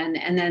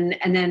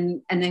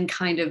then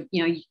kind of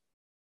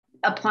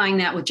applying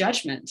that with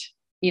judgment,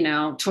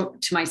 to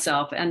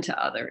myself and to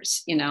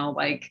others,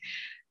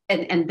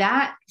 and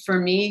that for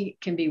me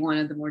can be one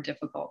of the more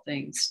difficult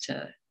things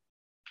to.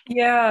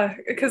 Yeah,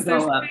 because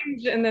there's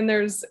change and then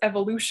there's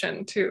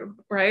evolution too,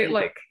 right? Yeah.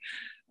 Like,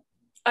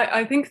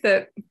 I think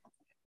that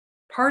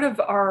part of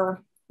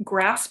our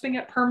grasping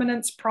at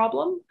permanence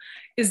problem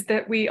is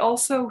that we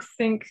also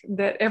think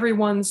that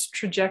everyone's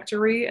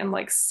trajectory and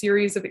like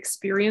series of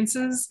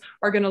experiences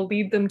are going to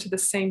lead them to the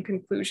same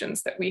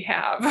conclusions that we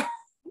have.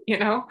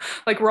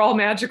 Like we're all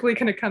magically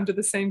going to come to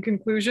the same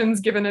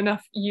conclusions given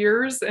enough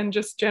years and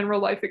just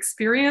general life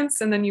experience.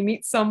 And then you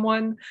meet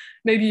someone,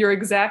 maybe your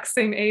exact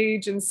same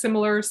age and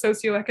similar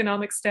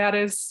socioeconomic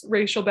status,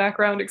 racial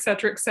background, et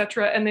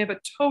cetera, and they have a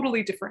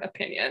totally different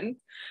opinion.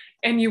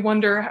 And you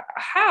wonder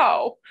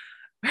how,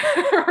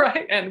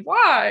 right? And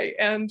why?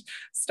 And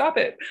stop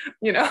it,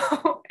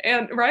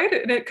 and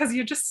right? Because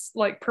you're just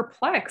like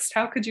perplexed.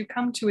 How could you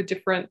come to a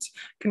different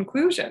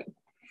conclusion?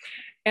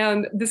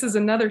 And this is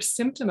another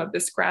symptom of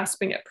this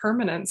grasping at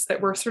permanence, that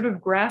we're sort of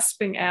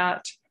grasping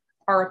at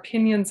our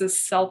opinions as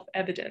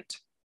self-evident.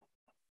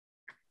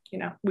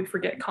 We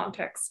forget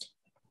context.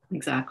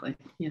 Exactly.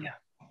 Yeah.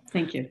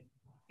 Thank you.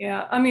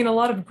 Yeah, I mean, a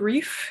lot of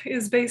grief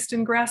is based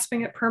in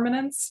grasping at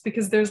permanence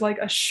because there's like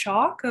a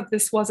shock of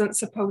this wasn't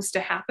supposed to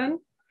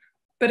happen,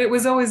 but it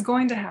was always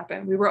going to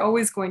happen. We were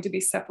always going to be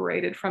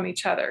separated from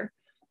each other.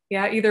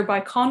 Yeah, either by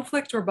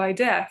conflict or by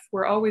death,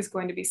 we're always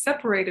going to be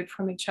separated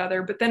from each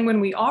other. But then when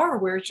we are,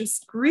 we're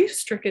just grief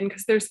stricken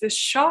because there's this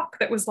shock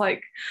that was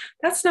like,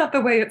 that's not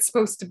the way it's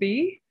supposed to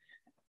be.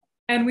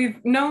 And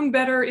we've known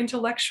better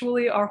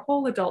intellectually our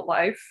whole adult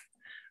life,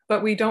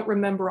 but we don't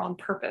remember on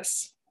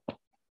purpose.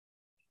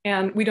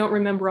 And we don't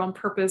remember on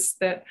purpose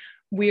that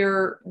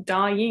we're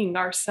dying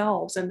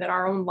ourselves and that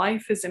our own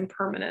life is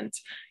impermanent.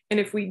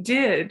 And if we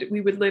did, we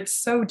would live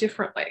so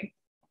differently.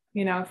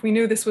 You know, if we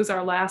knew this was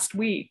our last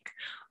week,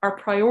 our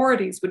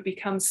priorities would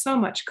become so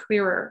much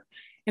clearer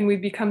and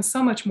we'd become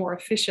so much more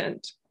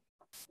efficient,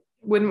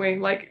 wouldn't we?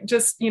 Like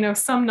just, you know,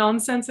 some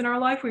nonsense in our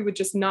life, we would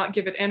just not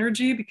give it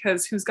energy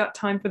because who's got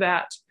time for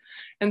that?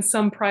 And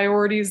some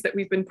priorities that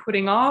we've been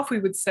putting off, we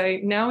would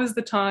say, now is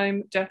the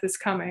time, death is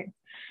coming.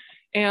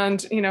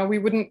 And, you know, we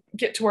wouldn't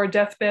get to our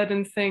deathbed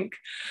and think,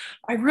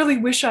 I really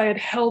wish I had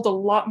held a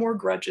lot more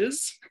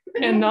grudges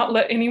and not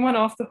let anyone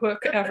off the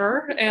hook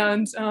ever.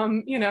 And,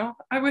 you know,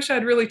 I wish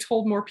I'd really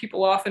told more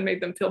people off and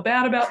made them feel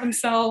bad about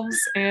themselves.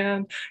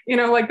 And, you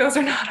know, like those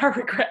are not our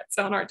regrets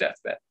on our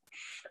deathbed.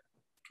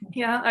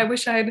 Yeah, I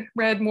wish I'd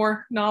read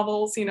more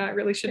novels. You know, I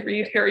really should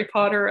read Harry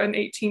Potter an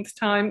 18th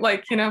time.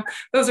 Like, you know,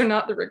 those are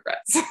not the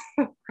regrets.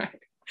 Right.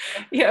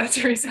 Yeah,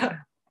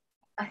 Teresa.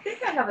 I think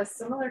I have a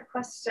similar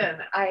question.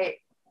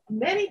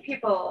 Many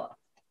people,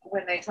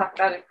 when they talk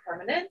about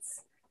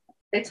impermanence,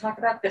 they talk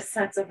about this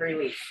sense of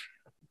relief.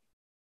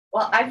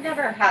 Well, I've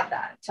never had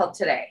that till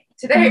today.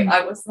 Today,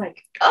 I was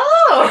like,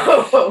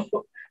 oh,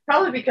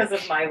 probably because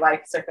of my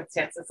life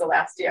circumstances the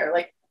last year,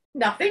 like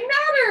nothing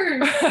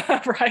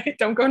matters. Right.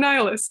 Don't go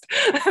nihilist.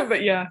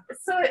 But yeah.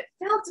 So it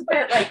felt a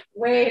bit like,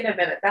 wait a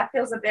minute, that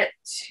feels a bit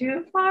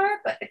too far,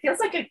 but it feels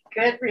like a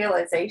good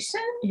realization.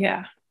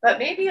 Yeah. But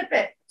maybe a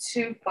bit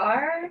too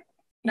far.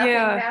 Nothing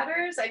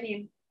matters. I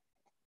mean,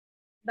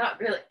 not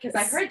really, because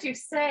I heard you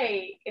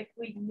say if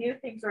we knew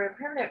things were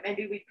impermanent,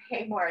 maybe we'd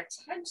pay more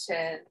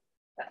attention.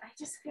 But I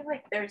just feel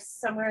like there's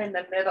somewhere in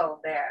the middle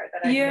there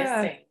that I'm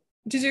missing.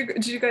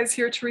 Did you guys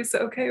hear Teresa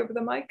okay over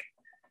the mic?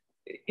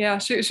 Yeah,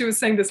 she was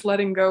saying this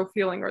letting go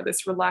feeling or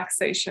this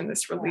relaxation,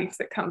 this relief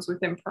that comes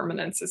with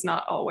impermanence is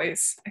not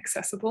always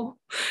accessible.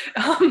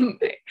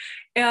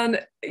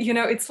 And, you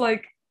know, it's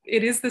like,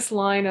 it is this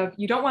line of,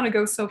 you don't want to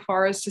go so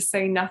far as to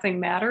say nothing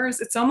matters.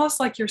 It's almost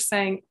like you're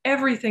saying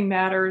everything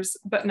matters,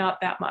 but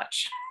not that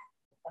much.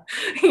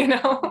 You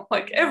know,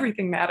 like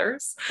everything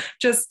matters.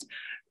 Just,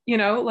 you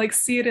know, like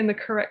see it in the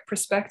correct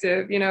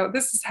perspective. You know,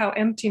 this is how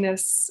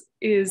emptiness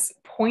is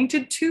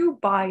pointed to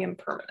by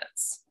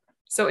impermanence.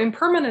 So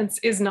impermanence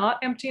is not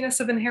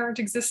emptiness of inherent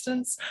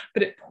existence,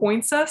 but it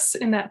points us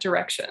in that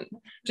direction,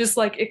 just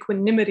like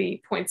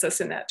equanimity points us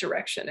in that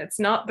direction. It's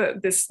not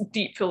this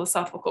deep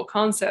philosophical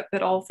concept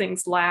that all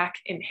things lack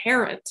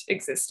inherent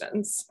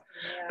existence,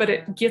 but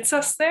it gets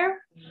us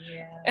there.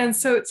 And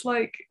so it's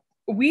like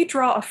we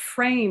draw a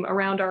frame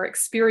around our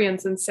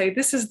experience and say,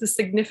 this is the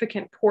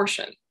significant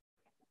portion,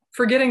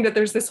 forgetting that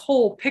there's this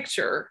whole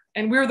picture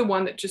and we're the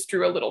one that just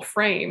drew a little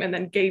frame and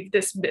then gave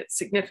this bit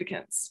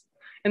significance.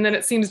 And then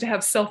it seems to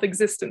have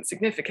self-existent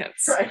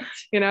significance, right?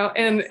 You know,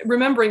 and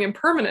remembering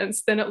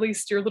impermanence, then at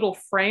least your little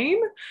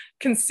frame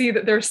can see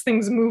that there's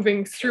things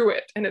moving through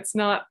it and it's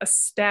not a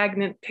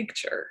stagnant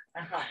picture.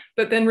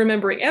 But then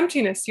remembering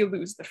emptiness, you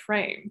lose the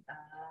frame.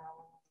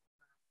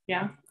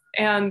 Yeah.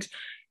 And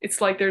it's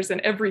like there's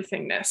an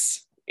everythingness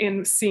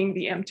in seeing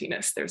the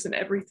emptiness. There's an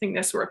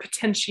everythingness or a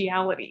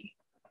potentiality.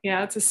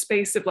 Yeah. It's a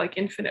space of like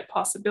infinite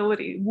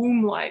possibility,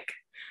 womb-like.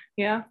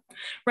 Yeah.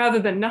 Rather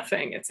than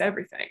nothing, it's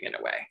everything in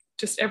a way.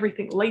 Just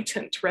everything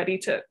latent, ready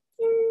to,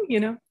 you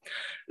know.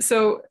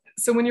 So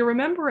when you're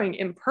remembering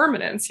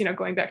impermanence, you know,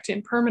 going back to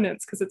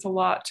impermanence, because it's a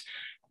lot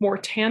more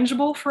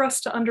tangible for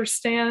us to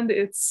understand.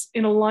 It's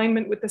in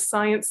alignment with the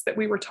science that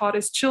we were taught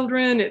as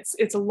children.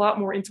 It's a lot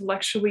more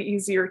intellectually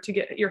easier to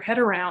get your head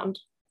around.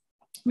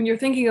 When you're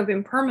thinking of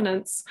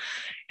impermanence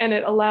and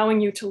it allowing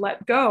you to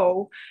let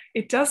go,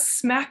 it does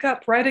smack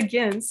up right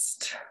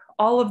against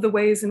all of the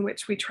ways in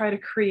which we try to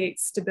create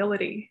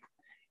stability.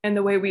 And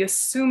the way we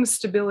assume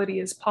stability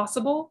is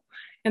possible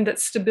and that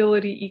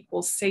stability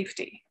equals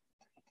safety.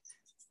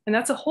 And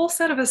that's a whole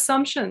set of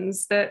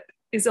assumptions that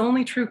is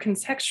only true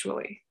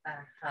contextually.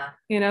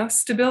 You know,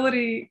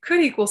 stability could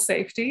equal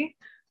safety.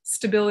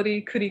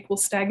 Stability could equal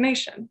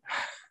stagnation.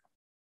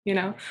 You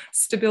know,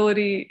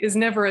 stability is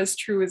never as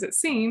true as it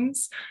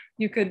seems.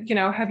 You could, you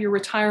know, have your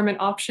retirement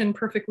option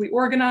perfectly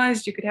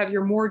organized. You could have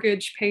your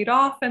mortgage paid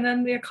off and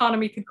then the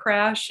economy could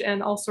crash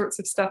and all sorts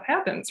of stuff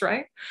happens,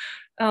 right?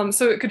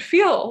 So it could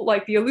feel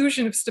like the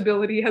illusion of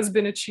stability has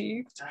been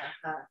achieved.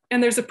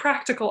 And there's a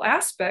practical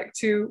aspect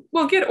to,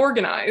 well, get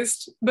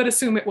organized, but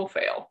assume it will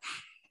fail.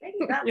 Maybe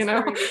that's you know?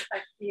 the really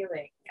fun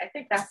feeling. I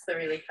think that's the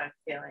really fun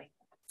feeling.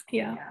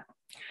 Yeah.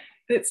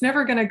 It's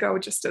never going to go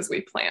just as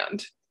we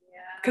planned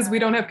because we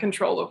don't have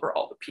control over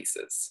all the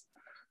pieces.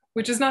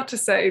 which is not to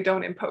say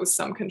don't impose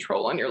some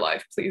control on your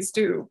life, please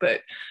do,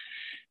 but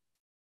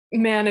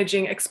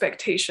managing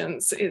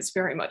expectations is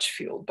very much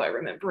fueled by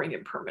remembering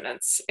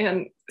impermanence.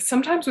 And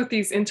sometimes with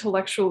these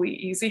intellectually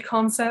easy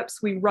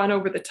concepts, we run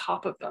over the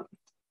top of them.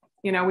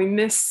 You know, we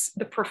miss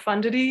the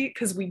profundity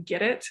because we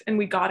get it and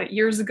we got it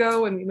years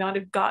ago and we might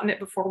have gotten it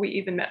before we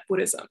even met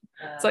Buddhism.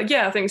 It's like,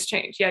 yeah, things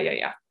change.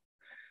 Yeah.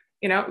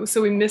 You know,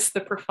 so we miss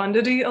the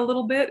profundity a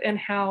little bit and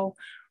how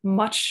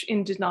much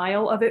in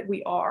denial of it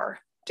we are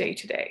day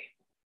to day.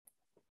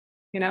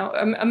 You know,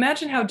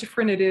 imagine how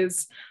different it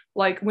is,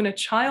 like when a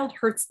child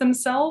hurts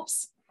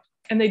themselves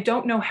and they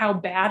don't know how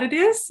bad it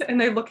is, and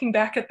they're looking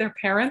back at their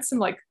parents and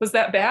like, was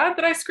that bad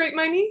that I scraped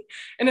my knee?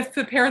 And if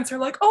the parents are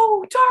like,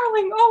 oh,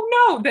 darling, oh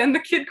no, then the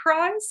kid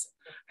cries,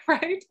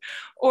 right?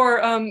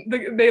 Or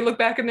they look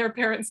back and their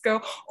parents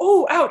go,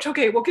 oh, ouch,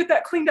 okay, we'll get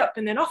that cleaned up,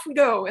 and then off we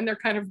go. And they're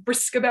kind of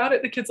brisk about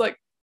it. The kid's like,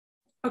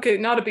 okay,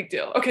 not a big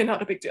deal. Okay,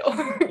 not a big deal.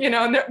 You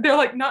know, and they're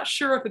like not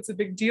sure if it's a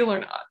big deal or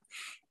not,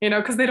 you know,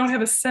 because they don't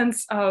have a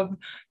sense of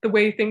the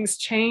way things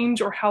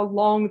change or how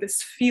long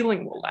this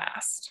feeling will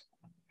last,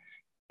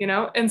 you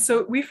know. And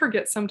so we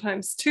forget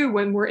sometimes too,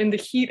 when we're in the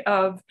heat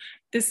of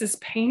this is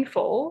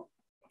painful,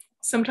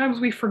 sometimes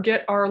we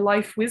forget our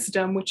life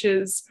wisdom, which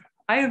is,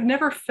 I have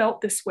never felt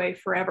this way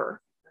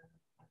forever,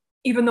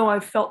 even though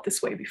I've felt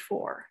this way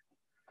before.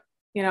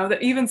 You know,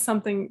 that even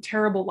something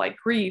terrible like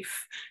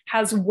grief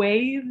has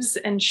waves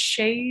and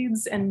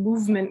shades and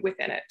movement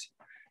within it.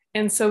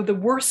 And so the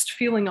worst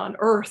feeling on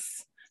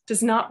earth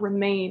does not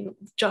remain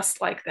just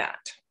like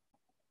that.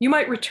 You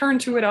might return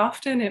to it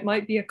often. It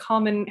might be a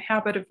common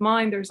habit of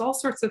mind. There's all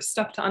sorts of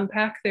stuff to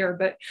unpack there,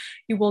 but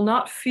you will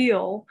not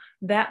feel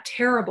that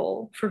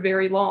terrible for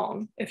very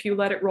long if you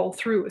let it roll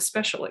through,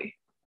 especially.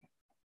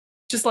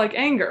 Just like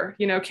anger,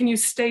 you know, can you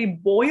stay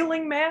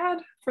boiling mad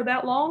for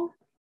that long?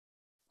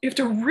 You have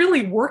to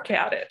really work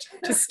at it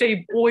to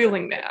stay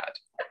boiling mad.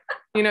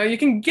 You know, you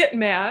can get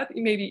mad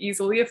maybe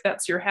easily if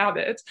that's your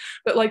habit,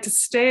 but like to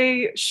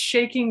stay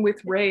shaking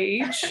with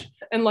rage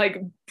and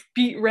like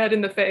beat red in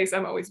the face.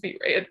 I'm always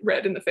beat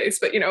red in the face,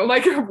 but you know,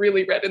 like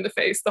really red in the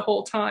face the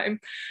whole time.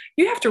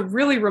 You have to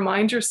really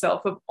remind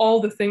yourself of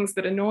all the things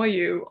that annoy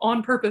you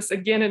on purpose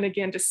again and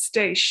again to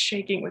stay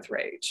shaking with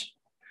rage.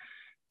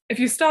 If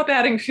you stop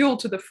adding fuel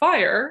to the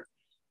fire,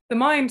 the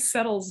mind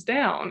settles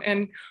down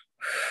and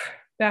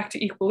back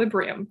to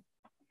equilibrium.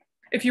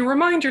 If you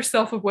remind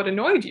yourself of what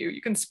annoyed you,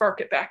 you can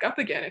spark it back up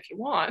again if you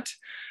want.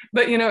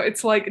 But you know,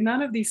 it's like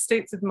none of these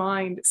states of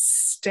mind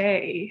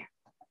stay.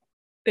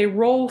 They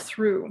roll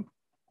through.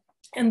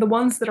 And the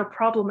ones that are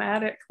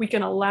problematic, we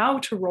can allow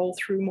to roll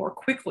through more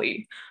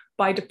quickly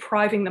by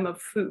depriving them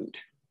of food.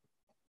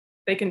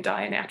 They can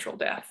die a natural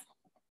death.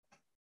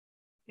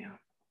 Yeah.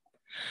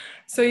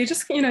 So you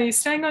just, you know, you're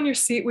staying on your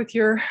seat with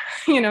your,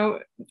 you know,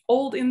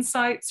 old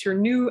insights, your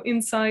new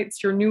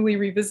insights, your newly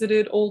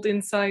revisited old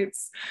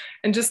insights,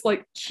 and just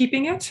like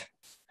keeping it.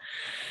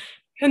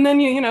 And then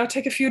you know,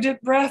 take a few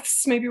deep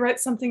breaths, maybe write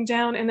something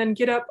down, and then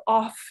get up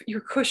off your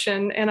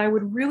cushion. And I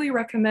would really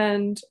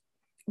recommend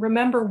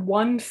remember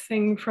one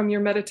thing from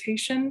your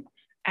meditation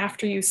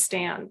after you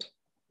stand.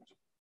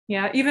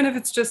 Yeah, even if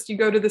it's just you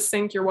go to the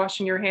sink, you're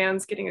washing your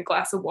hands, getting a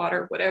glass of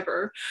water,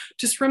 whatever,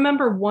 just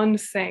remember one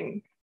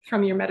thing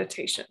from your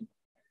meditation,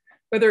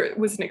 whether it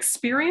was an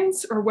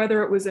experience or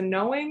whether it was a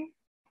knowing,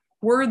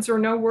 words or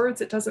no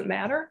words, it doesn't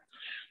matter.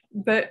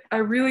 But I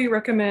really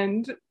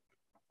recommend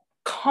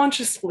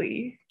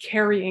consciously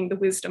carrying the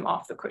wisdom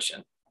off the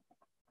cushion.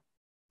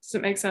 Does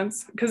it make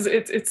sense? Because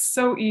it's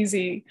so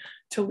easy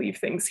to leave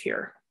things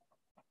here.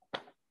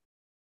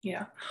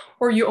 Yeah.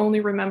 Or you only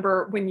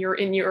remember when you're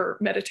in your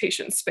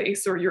meditation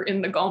space, or you're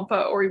in the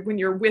Gompa, or when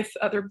you're with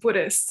other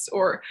Buddhists,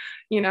 or,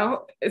 you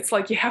know, it's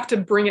like you have to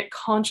bring it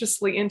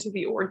consciously into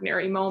the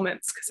ordinary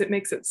moments because it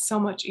makes it so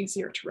much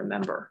easier to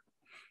remember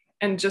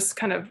and just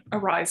kind of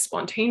arise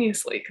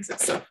spontaneously because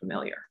it's so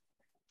familiar.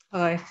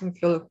 Hi, I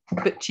feel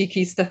a bit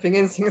cheeky stepping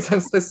in since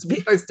I'm supposed to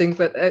be hosting,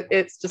 but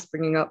it's just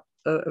bringing up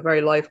a very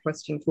live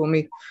question for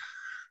me.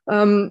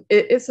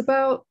 It's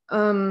about,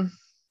 I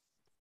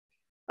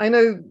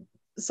know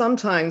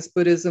sometimes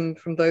Buddhism,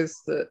 from those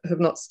that have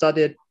not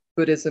studied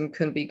Buddhism,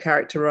 can be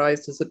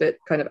characterized as a bit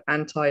kind of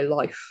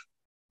anti-life.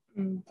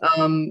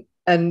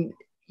 And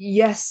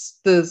yes,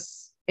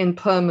 there's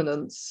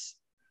impermanence.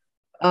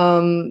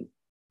 And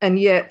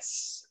yet,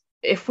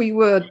 if we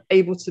were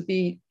able to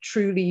be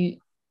truly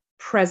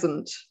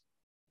present,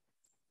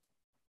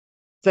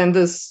 then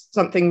there's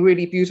something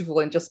really beautiful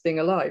in just being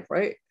alive,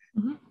 right?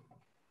 Mm-hmm.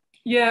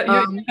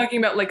 Yeah, you're talking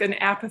about like an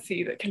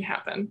apathy that can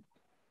happen.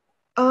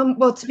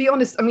 Well, to be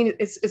honest, I mean,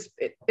 it's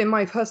in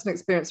my personal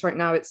experience right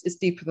now, it's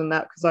deeper than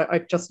that, because I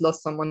just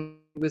lost someone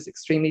who was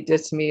extremely dear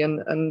to me,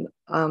 and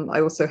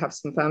I also have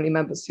some family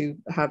members who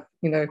have,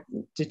 you know,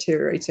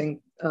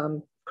 deteriorating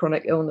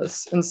chronic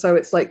illness, and so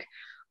it's like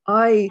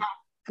I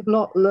have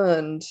not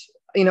learned.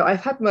 You know,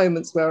 I've had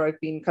moments where I've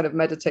been kind of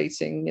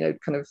meditating, you know,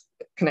 kind of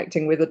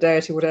connecting with a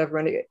deity or whatever,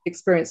 and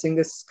experiencing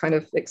this kind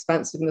of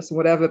expansiveness and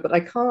whatever, but I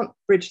can't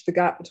bridge the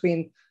gap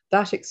between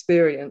that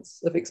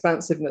experience of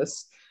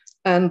expansiveness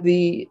And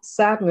the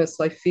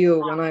sadness I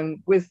feel when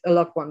I'm with a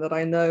loved one that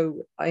I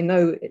know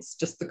it's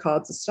just the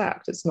cards are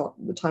stacked, it's not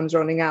the time's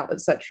running out,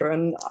 etc.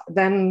 And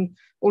then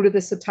all of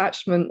this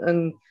attachment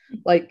and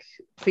like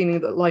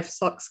feeling that life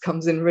sucks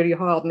comes in really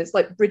hard, and it's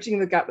like bridging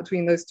the gap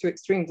between those two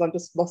extremes. I'm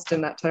just lost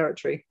in that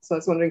territory. So I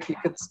was wondering if you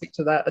could speak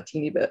to that a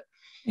teeny bit.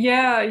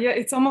 Yeah,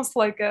 it's almost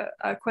like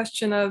a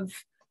question of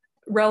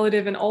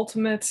relative and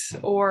ultimate,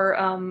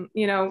 or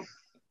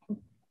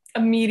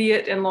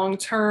immediate and long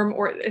term,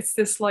 or it's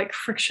this like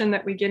friction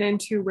that we get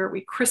into where we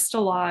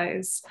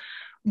crystallize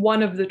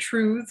one of the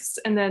truths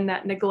and then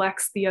that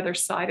neglects the other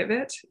side of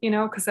it,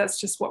 because that's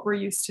just what we're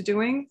used to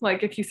doing.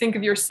 Like if you think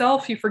of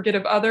yourself, you forget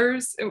of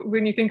others.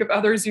 When you think of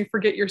others, you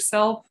forget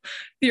yourself.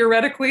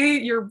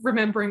 Theoretically, you're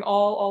remembering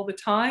all the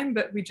time,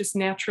 but we just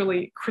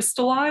naturally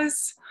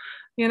crystallize,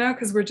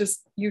 because we're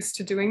just used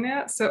to doing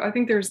that. So I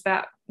think there's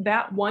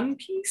that one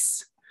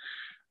piece,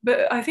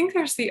 but I think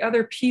there's the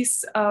other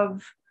piece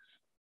of,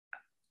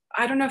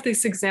 I don't know if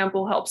this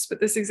example helps, but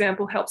this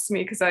example helps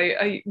me because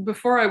I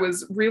before I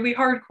was really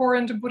hardcore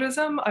into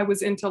Buddhism, I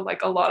was into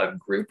like a lot of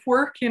group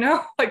work,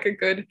 like a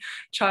good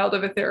child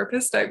of a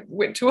therapist. I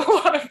went to a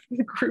lot of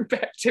group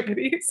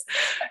activities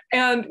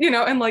and,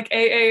 and like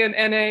AA and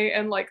NA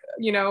and like,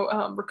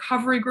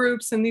 recovery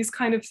groups and these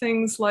kind of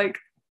things. Like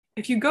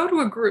if you go to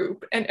a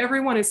group and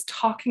everyone is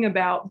talking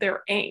about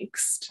their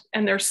angst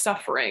and their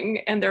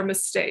suffering and their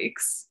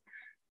mistakes,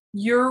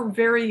 you're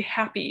very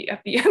happy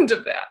at the end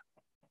of that.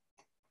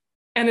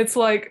 And it's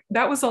like,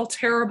 that was all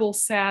terrible,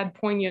 sad,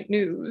 poignant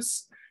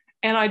news.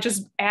 And I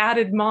just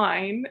added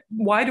mine.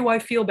 Why do I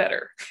feel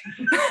better?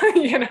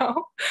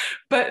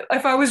 But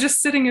if I was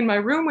just sitting in my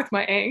room with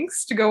my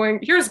angst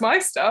going, here's my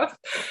stuff,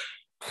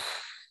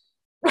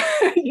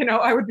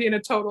 I would be in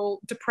a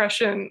total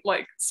depression,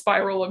 like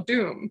spiral of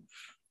doom.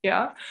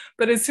 Yeah.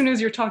 But as soon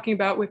as you're talking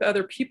about with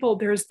other people,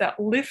 there's that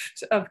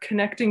lift of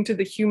connecting to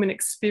the human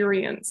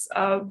experience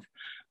of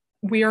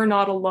we are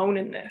not alone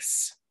in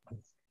this.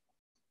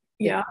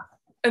 Yeah.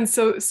 And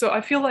so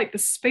I feel like the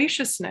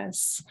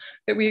spaciousness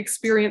that we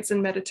experience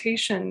in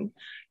meditation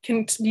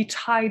can be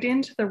tied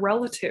into the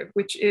relative,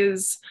 which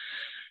is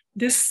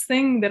this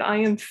thing that I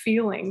am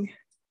feeling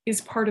is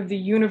part of the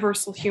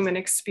universal human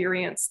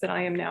experience that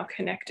I am now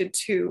connected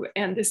to.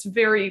 And this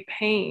very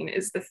pain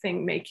is the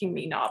thing making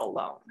me not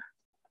alone.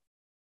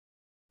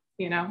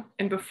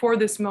 And before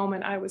this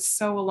moment, I was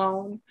so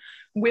alone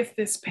with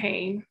this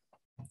pain.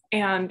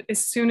 And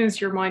as soon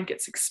as your mind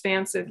gets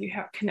expansive, you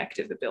have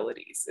connective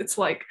abilities. It's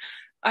like,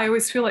 I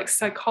always feel like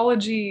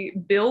psychology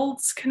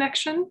builds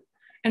connection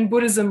and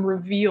Buddhism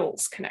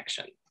reveals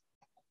connection.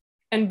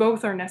 And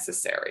both are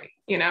necessary,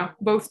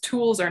 both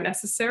tools are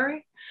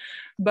necessary.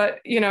 But,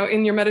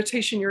 in your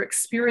meditation, you're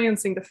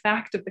experiencing the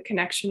fact of the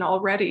connection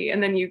already.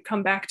 And then you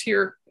come back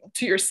to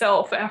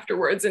yourself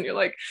afterwards and you're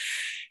like,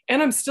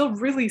 and I'm still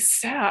really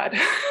sad,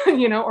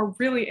 or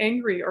really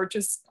angry or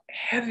just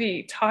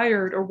heavy,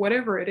 tired, or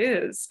whatever it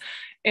is.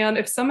 And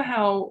if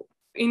somehow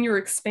in your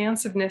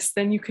expansiveness,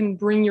 then you can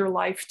bring your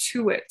life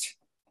to it,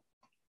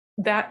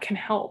 that can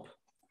help.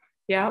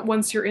 Yeah.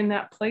 Once you're in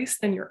that place,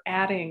 then you're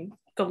adding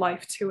the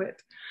life to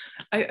it.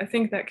 I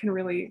think that can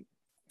really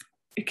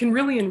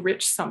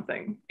enrich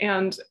something.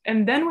 And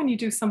then when you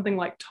do something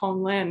like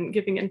Tonglen,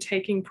 giving and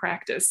taking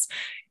practice,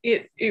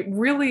 it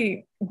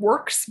really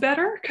works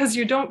better because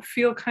you don't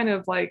feel kind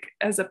of like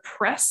as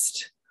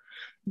oppressed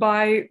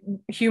by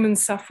human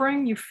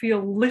suffering. You feel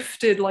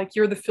lifted, like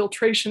you're the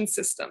filtration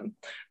system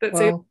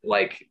that's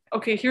like,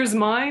 okay, here's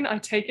mine, I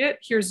take it.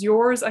 Here's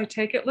yours, I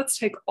take it. Let's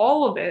take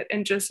all of it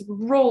and just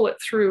roll it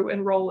through.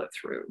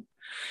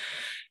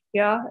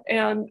 Yeah.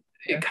 And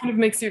it kind of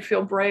makes you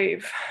feel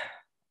brave.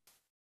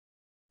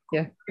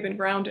 Yeah. Even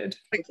grounded.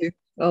 Thank you.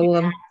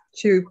 I'll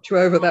chew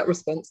over that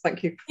response.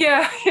 Thank you.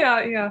 Yeah.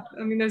 I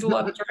mean, there's a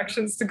lot of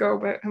directions to go,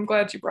 but I'm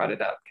glad you brought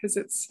it up because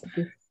it's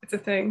a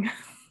thing.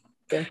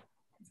 Yeah.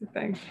 It's a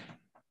thing.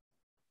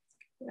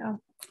 Yeah.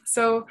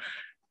 So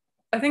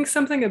I think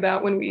something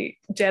about when we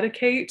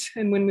dedicate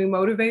and when we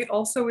motivate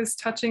also is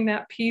touching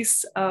that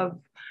piece of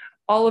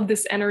all of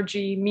this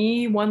energy,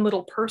 me, one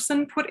little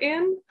person put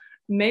in,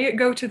 may it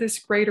go to this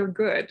greater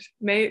good.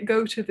 May it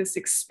go to this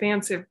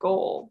expansive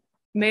goal.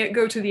 May it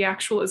go to the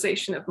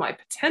actualization of my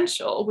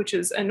potential, which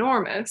is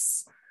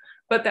enormous,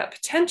 but that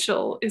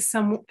potential is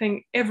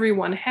something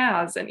everyone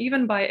has. And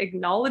even by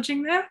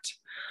acknowledging that,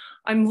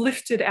 I'm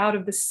lifted out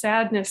of the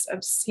sadness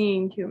of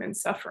seeing human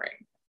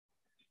suffering.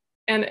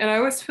 And I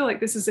always feel like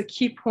this is a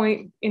key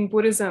point in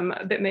Buddhism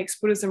that makes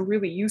Buddhism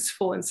really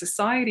useful in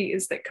society,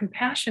 is that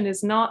compassion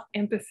is not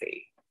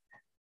empathy.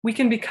 We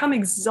can become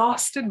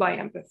exhausted by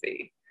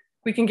empathy.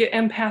 We can get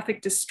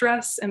empathic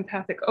distress,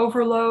 empathic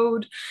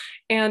overload,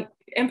 and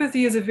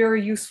empathy is a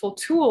very useful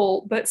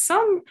tool, but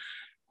some,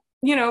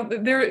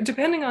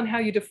 depending on how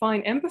you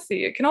define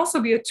empathy, it can also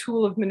be a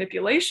tool of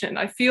manipulation.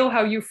 I feel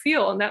how you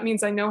feel, and that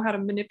means I know how to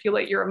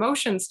manipulate your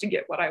emotions to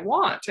get what I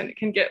want, and it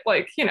can get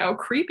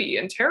creepy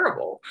and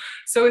terrible.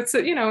 So it's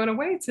in a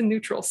way, it's a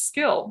neutral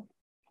skill.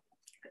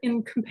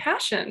 In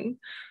compassion,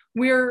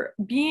 we're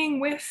being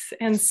with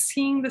and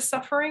seeing the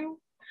suffering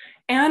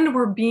And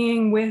we're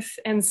being with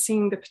and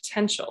seeing the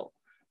potential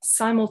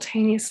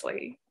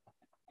simultaneously.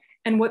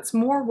 And what's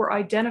more, we're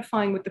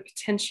identifying with the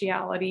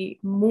potentiality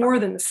more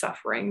than the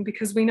suffering,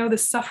 because we know the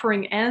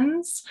suffering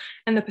ends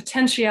and the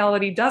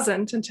potentiality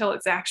doesn't until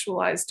it's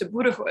actualized to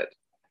Buddhahood.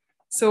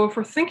 So if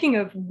we're thinking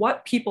of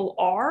what people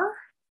are,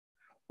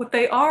 what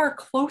they are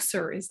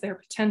closer is their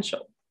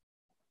potential.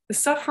 The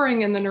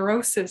suffering and the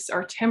neurosis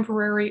are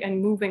temporary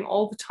and moving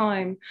all the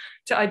time.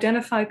 To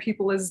identify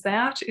people as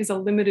that is a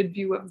limited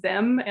view of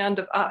them and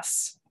of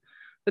us.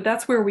 But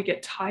that's where we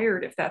get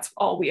tired if that's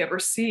all we ever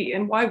see.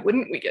 And why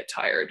wouldn't we get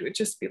tired? It would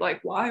just be like,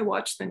 why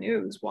watch the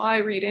news? Why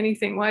read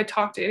anything? Why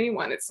talk to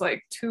anyone? It's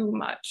like too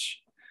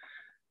much.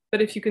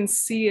 But if you can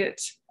see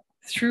it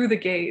through the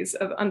gaze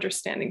of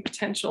understanding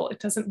potential, it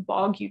doesn't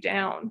bog you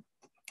down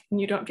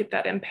and you don't get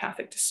that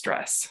empathic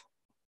distress.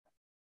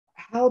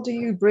 How do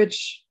you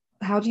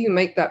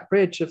make that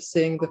bridge of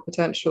seeing the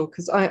potential?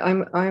 Because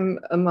I'm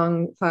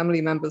among family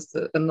members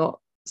that are not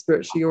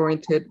spiritually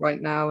oriented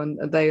right now, and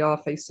they are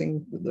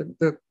facing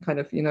the kind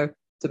of, you know,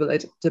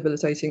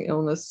 debilitating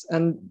illness,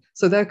 and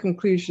so their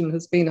conclusion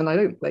has been, and I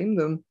don't blame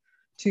them,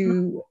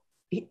 to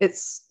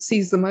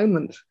seize the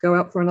moment, go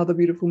out for another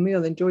beautiful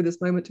meal, enjoy this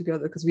moment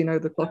together, because we know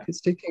the clock is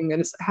ticking. And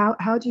it's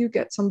how do you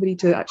get somebody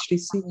to actually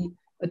see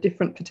a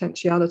different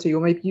potentiality?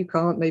 Or maybe you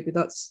can't, maybe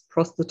that's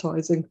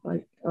proselytizing,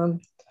 like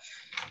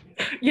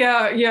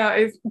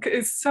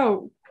it's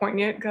so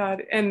poignant,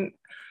 God. And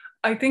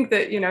I think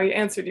that, you know, you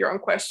answered your own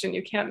question.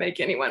 You can't make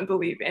anyone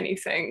believe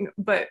anything,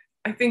 but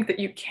I think that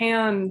you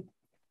can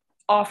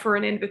offer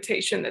an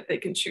invitation that they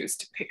can choose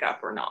to pick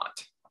up or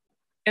not.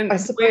 And I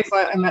suppose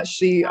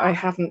I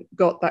haven't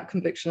got that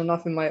conviction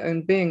enough in my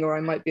own being, or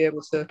I might be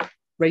able to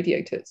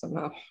radiate it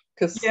somehow.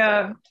 Because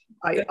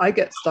I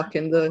get stuck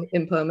in the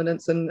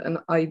impermanence, and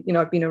I, you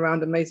know, I've been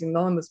around amazing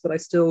lamas, but I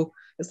still,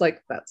 it's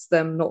like, that's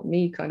them, not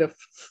me, kind of.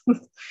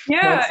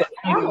 Yeah, it's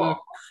normal.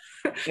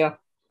 Yeah.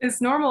 It's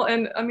normal.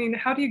 And I mean,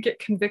 how do you get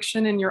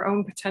conviction in your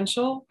own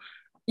potential?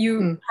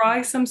 You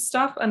try some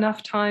stuff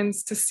enough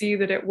times to see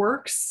that it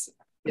works,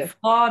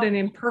 flawed and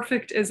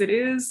imperfect as it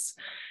is.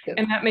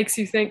 And that makes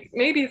you think,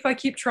 maybe if I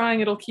keep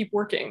trying, it'll keep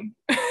working,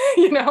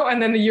 you know,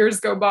 and then the years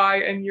go by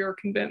and you're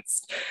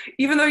convinced,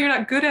 even though you're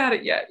not good at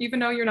it yet, even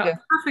though you're not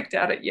perfect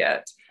at it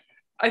yet.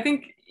 I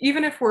think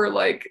even if we're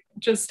like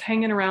just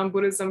hanging around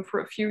Buddhism for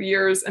a few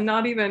years and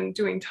not even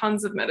doing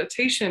tons of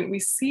meditation, we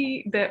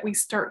see that we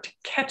start to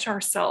catch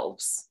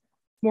ourselves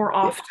more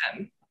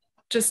often,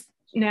 just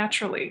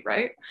naturally,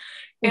 right?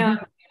 And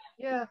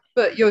yeah,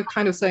 but you're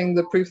kind of saying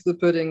the proof of the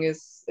pudding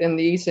is in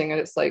the eating, and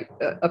it's like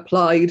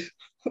applied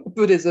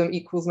Buddhism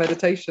equals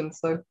meditation.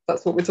 So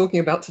that's what we're talking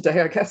about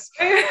today, I guess.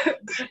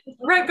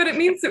 Right, but it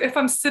means that if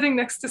I'm sitting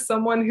next to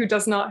someone who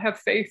does not have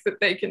faith that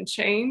they can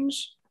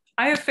change,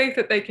 I have faith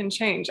that they can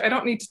change. I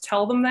don't need to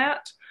tell them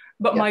that,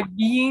 but my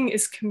being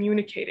is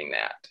communicating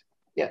that.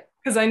 Yeah.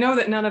 Because I know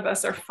that none of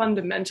us are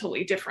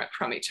fundamentally different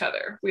from each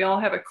other. We all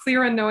have a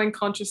clear and knowing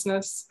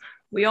consciousness.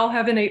 We all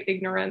have innate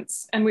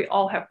ignorance, and we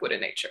all have Buddha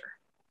nature.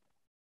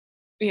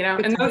 You know,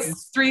 and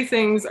those three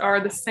things are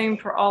the same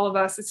for all of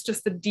us. It's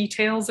just the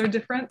details are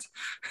different,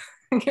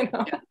 you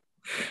know.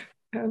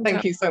 And,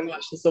 thank you so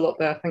much. There's a lot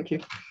there. Thank you.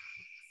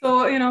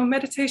 So, you know,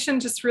 meditation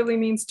just really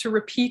means to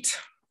repeat.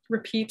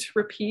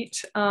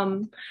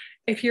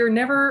 If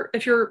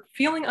you're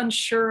feeling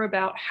unsure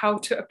about how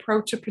to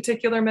approach a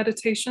particular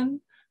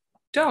meditation,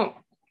 don't.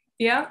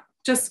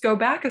 Just go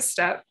back a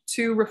step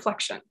to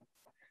reflection.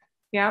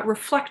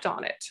 Reflect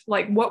on it.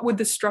 Like, what would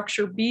the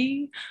structure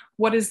be?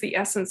 What is the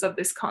essence of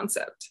this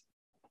concept?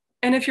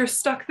 And if you're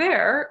stuck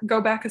there,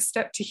 go back a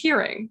step to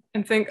hearing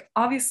and think,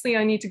 obviously,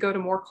 I need to go to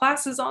more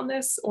classes on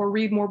this, or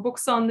read more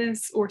books on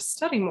this, or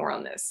study more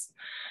on this.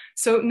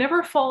 So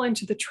never fall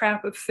into the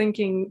trap of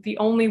thinking the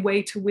only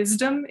way to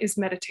wisdom is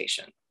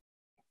meditation.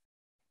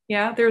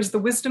 There's the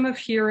wisdom of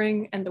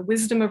hearing and the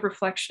wisdom of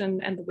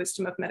reflection and the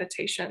wisdom of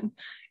meditation.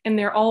 And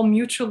they're all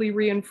mutually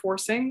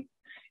reinforcing.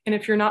 And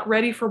if you're not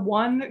ready for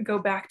one, go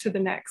back to the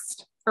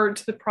next, or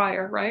to the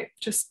prior, right?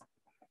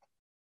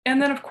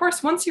 And then of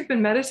course, once you've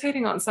been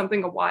meditating on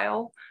something a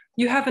while,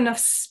 you have enough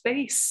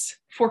space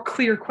for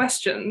clear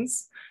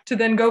questions to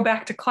then go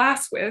back to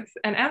class with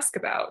and ask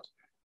about.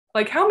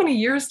 Like, how many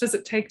years does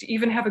it take to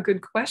even have a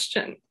good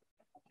question?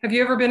 Have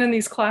you ever been in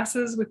these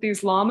classes with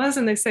these lamas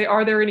and they say,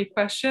 are there any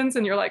questions?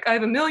 And you're like, I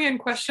have a million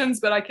questions,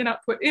 but I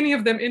cannot put any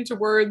of them into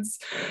words.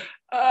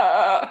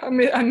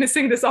 I'm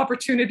missing this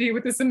opportunity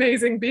with this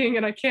amazing being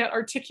and I can't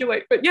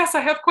articulate, but yes, I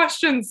have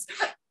questions.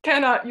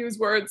 Cannot use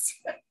words.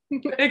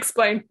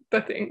 Explain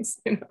the things,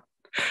 you know,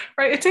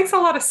 right? It takes a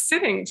lot of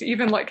sitting to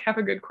even like have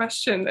a good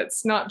question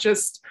that's not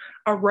just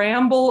a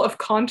ramble of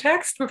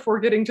context before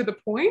getting to the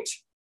point.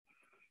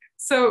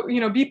 So, you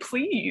know, be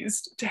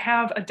pleased to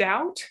have a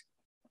doubt,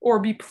 or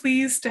be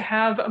pleased to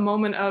have a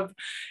moment of,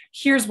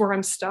 here's where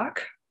I'm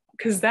stuck,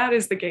 because that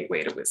is the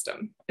gateway to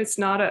wisdom. It's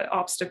not an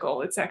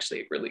obstacle. It's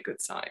actually a really good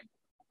sign.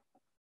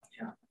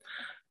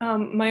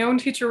 My own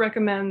teacher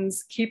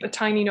recommends keep a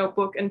tiny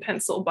notebook and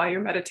pencil by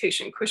your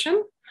meditation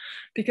cushion,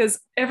 because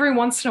every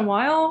once in a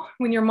while,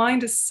 when your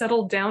mind is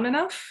settled down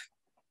enough,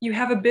 you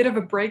have a bit of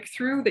a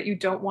breakthrough that you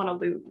don't want to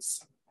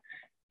lose.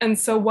 And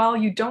so while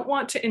you don't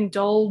want to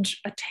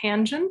indulge a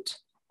tangent,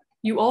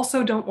 you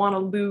also don't want to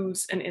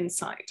lose an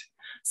insight.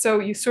 So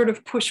you sort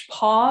of push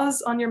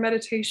pause on your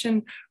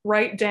meditation,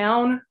 write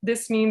down,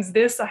 this means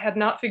this, I had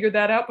not figured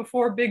that out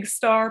before, big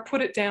star,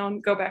 put it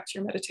down, go back to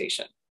your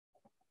meditation.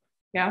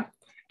 Yeah.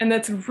 And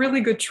that's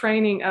really good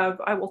training of,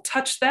 I will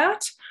touch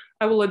that,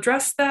 I will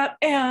address that,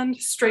 and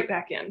straight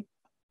back in.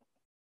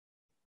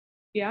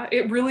 Yeah,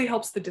 it really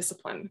helps the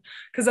discipline,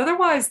 because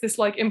otherwise this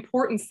like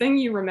important thing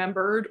you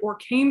remembered or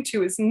came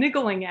to is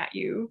niggling at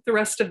you the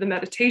rest of the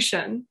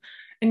meditation,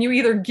 and you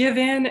either give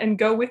in and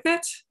go with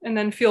it and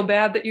then feel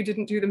bad that you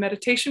didn't do the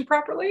meditation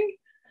properly,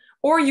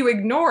 or you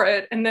ignore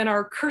it and then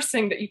are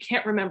cursing that you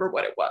can't remember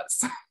what it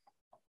was.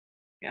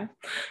 Yeah.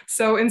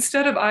 So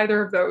instead of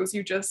either of those,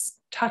 you just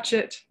touch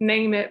it,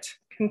 name it,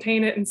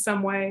 contain it in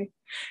some way,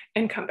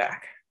 and come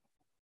back.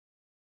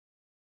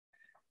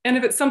 And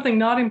if it's something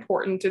not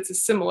important, it's a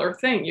similar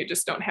thing. You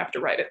just don't have to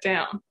write it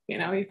down. You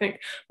know, you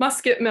think,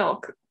 must get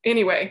milk.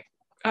 Anyway,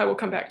 I will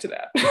come back to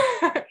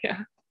that.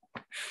 Yeah.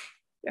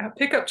 Yeah,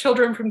 pick up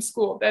children from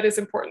school. That is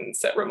important.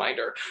 Set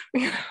reminder.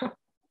 You know,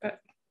 but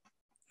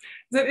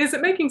is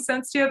it making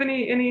sense? Do you have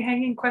any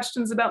hanging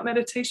questions about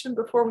meditation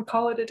before we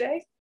call it a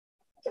day?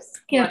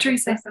 Just yeah,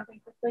 Teresa. say something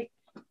quickly.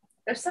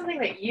 There's something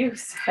that you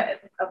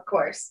said, of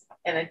course,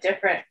 in a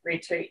different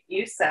retreat.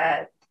 You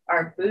said,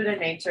 our Buddha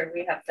nature,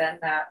 we have been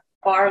that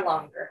far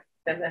longer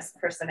than this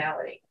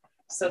personality.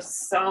 So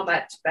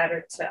much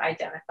better to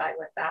identify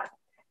with that.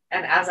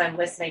 And as I'm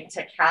listening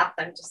to Kath,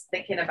 I'm just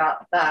thinking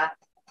about the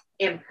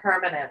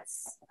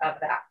impermanence of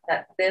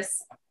that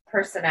this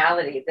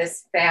personality,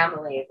 this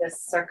family,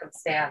 this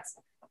circumstance,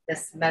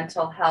 this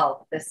mental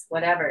health, this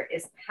whatever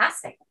is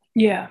passing.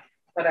 Yeah.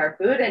 But our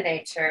Buddha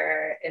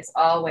nature is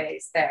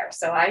always there.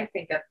 So I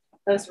think of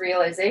those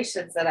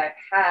realizations that I've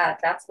had,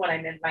 that's when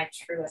I'm in my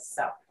truest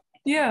self.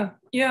 Yeah,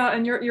 yeah,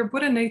 and your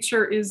Buddha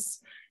nature is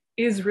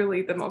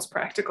really the most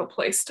practical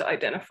place to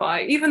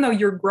identify, even though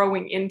you're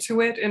growing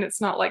into it and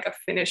it's not like a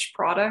finished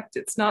product.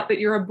 It's not that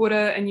you're a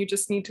Buddha and you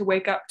just need to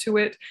wake up to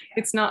it.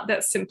 It's not that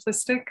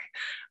simplistic,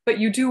 but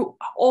you do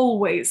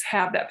always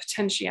have that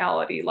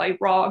potentiality, like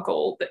raw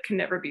gold that can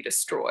never be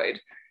destroyed.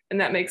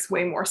 And that makes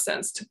way more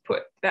sense to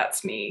put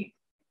that's me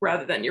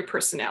rather than your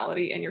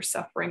personality and your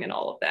suffering and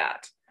all of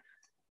that.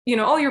 You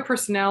know, all your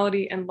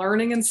personality and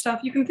learning and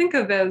stuff, you can think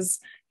of as,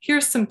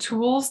 here's some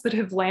tools that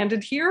have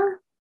landed here,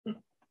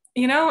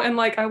 you know, and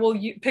like I will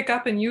pick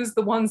up and use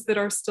the ones that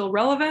are still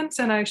relevant,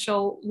 and I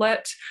shall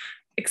let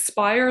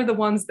expire the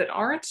ones that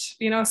aren't,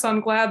 you know, so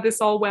I'm glad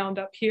this all wound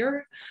up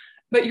here.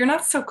 But you're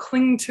not so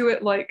cling to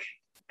it like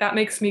that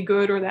makes me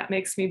good or that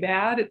makes me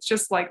bad. It's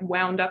just like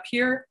wound up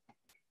here.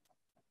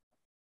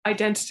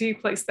 Identity,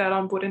 place that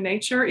on Buddha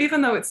nature.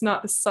 Even though it's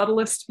not the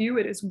subtlest view,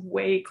 it is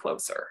way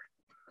closer.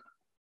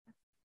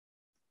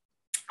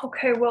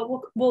 Okay,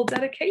 well, we'll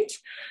dedicate.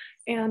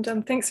 And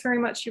thanks very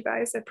much, you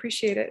guys. I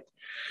appreciate it.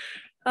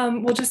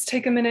 We'll just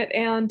take a minute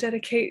and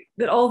dedicate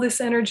that all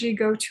this energy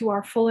go to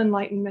our full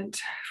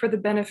enlightenment for the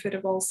benefit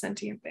of all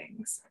sentient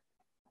beings.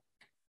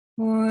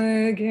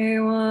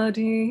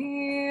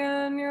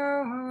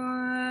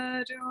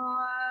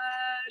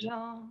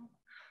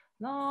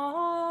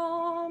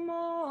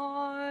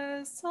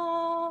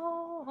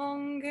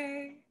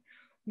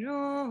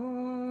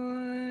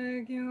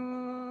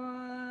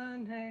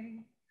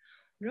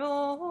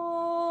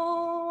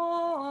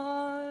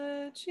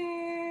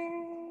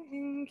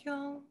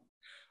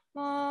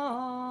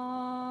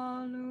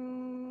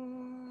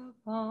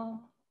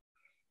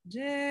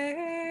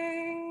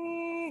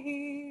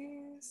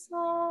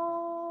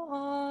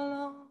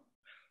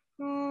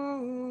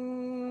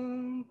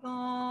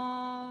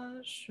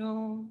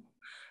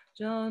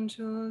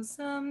 Jantu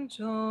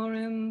samcho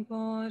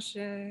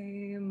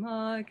rinpoche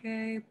ma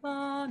ke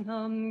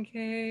panam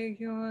ke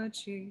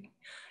gyochi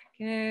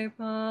ke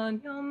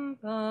panyam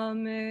pa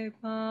me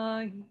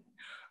pai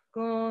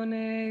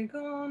gone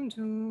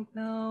gondu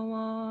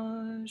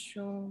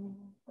pawasho.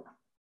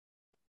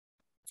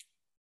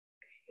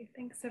 Okay,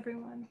 thanks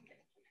everyone.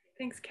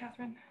 Thanks,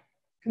 Catherine.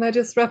 Can I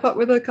just wrap up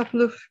with a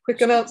couple of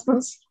quick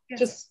announcements? Yes.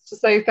 Just to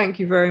say thank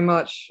you very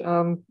much.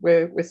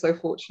 We're so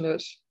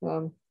fortunate.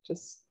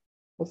 Just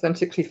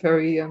authentically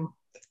very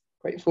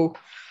grateful.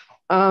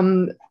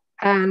 And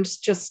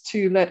just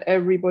to let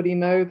everybody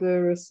know,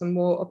 there are some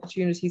more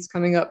opportunities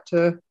coming up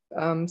to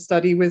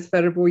study with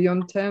Venerable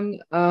Yönten.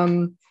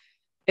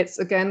 It's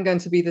again going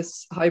to be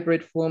this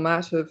hybrid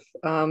format of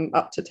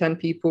up to 10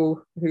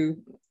 people who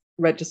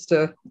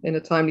register in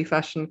a timely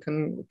fashion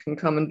can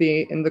come and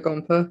be in the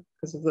Gompa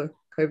because of the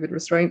COVID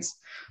restraints.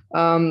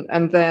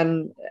 And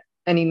then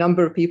any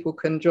number of people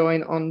can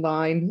join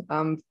online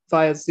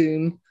via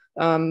Zoom.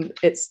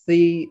 It's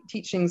the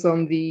teachings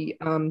on the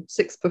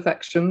 6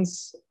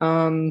 perfections,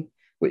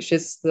 which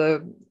is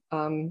the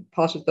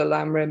part of the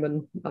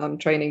Lamrim and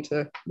training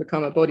to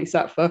become a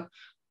bodhisattva.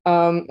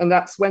 And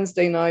that's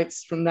Wednesday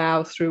nights from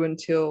now through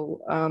until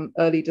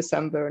early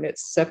December, and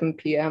it's 7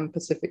 p.m.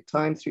 Pacific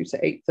time through to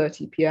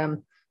 8:30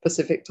 p.m.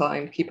 Pacific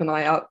time. Keep an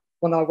eye out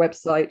on our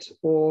website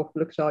or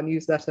look at our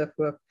newsletter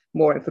for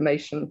more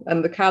information.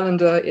 And the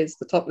calendar is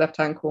the top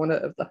left-hand corner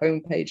of the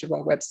homepage of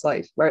our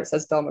website where it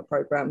says Dharma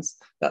programs.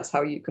 That's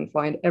how you can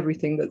find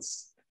everything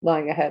that's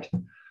lying ahead.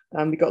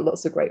 And we've got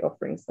lots of great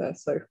offerings there,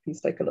 so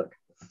please take a look.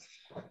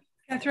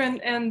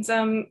 Catherine, and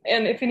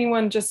if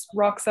anyone just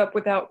rocks up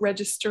without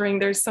registering,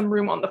 there's some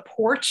room on the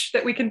porch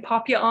that we can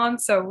pop you on.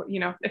 So, you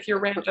know, if you're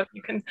random,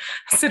 you can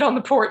sit on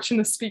the porch and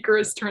the speaker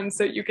is turned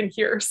so you can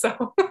hear.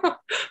 So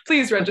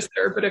please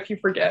register. But if you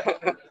forget,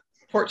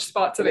 porch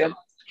spots available.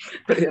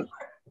 Brilliant.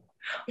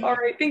 All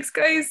right. Thanks,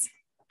 guys.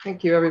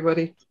 Thank you,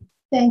 everybody.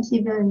 Thank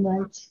you very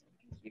much.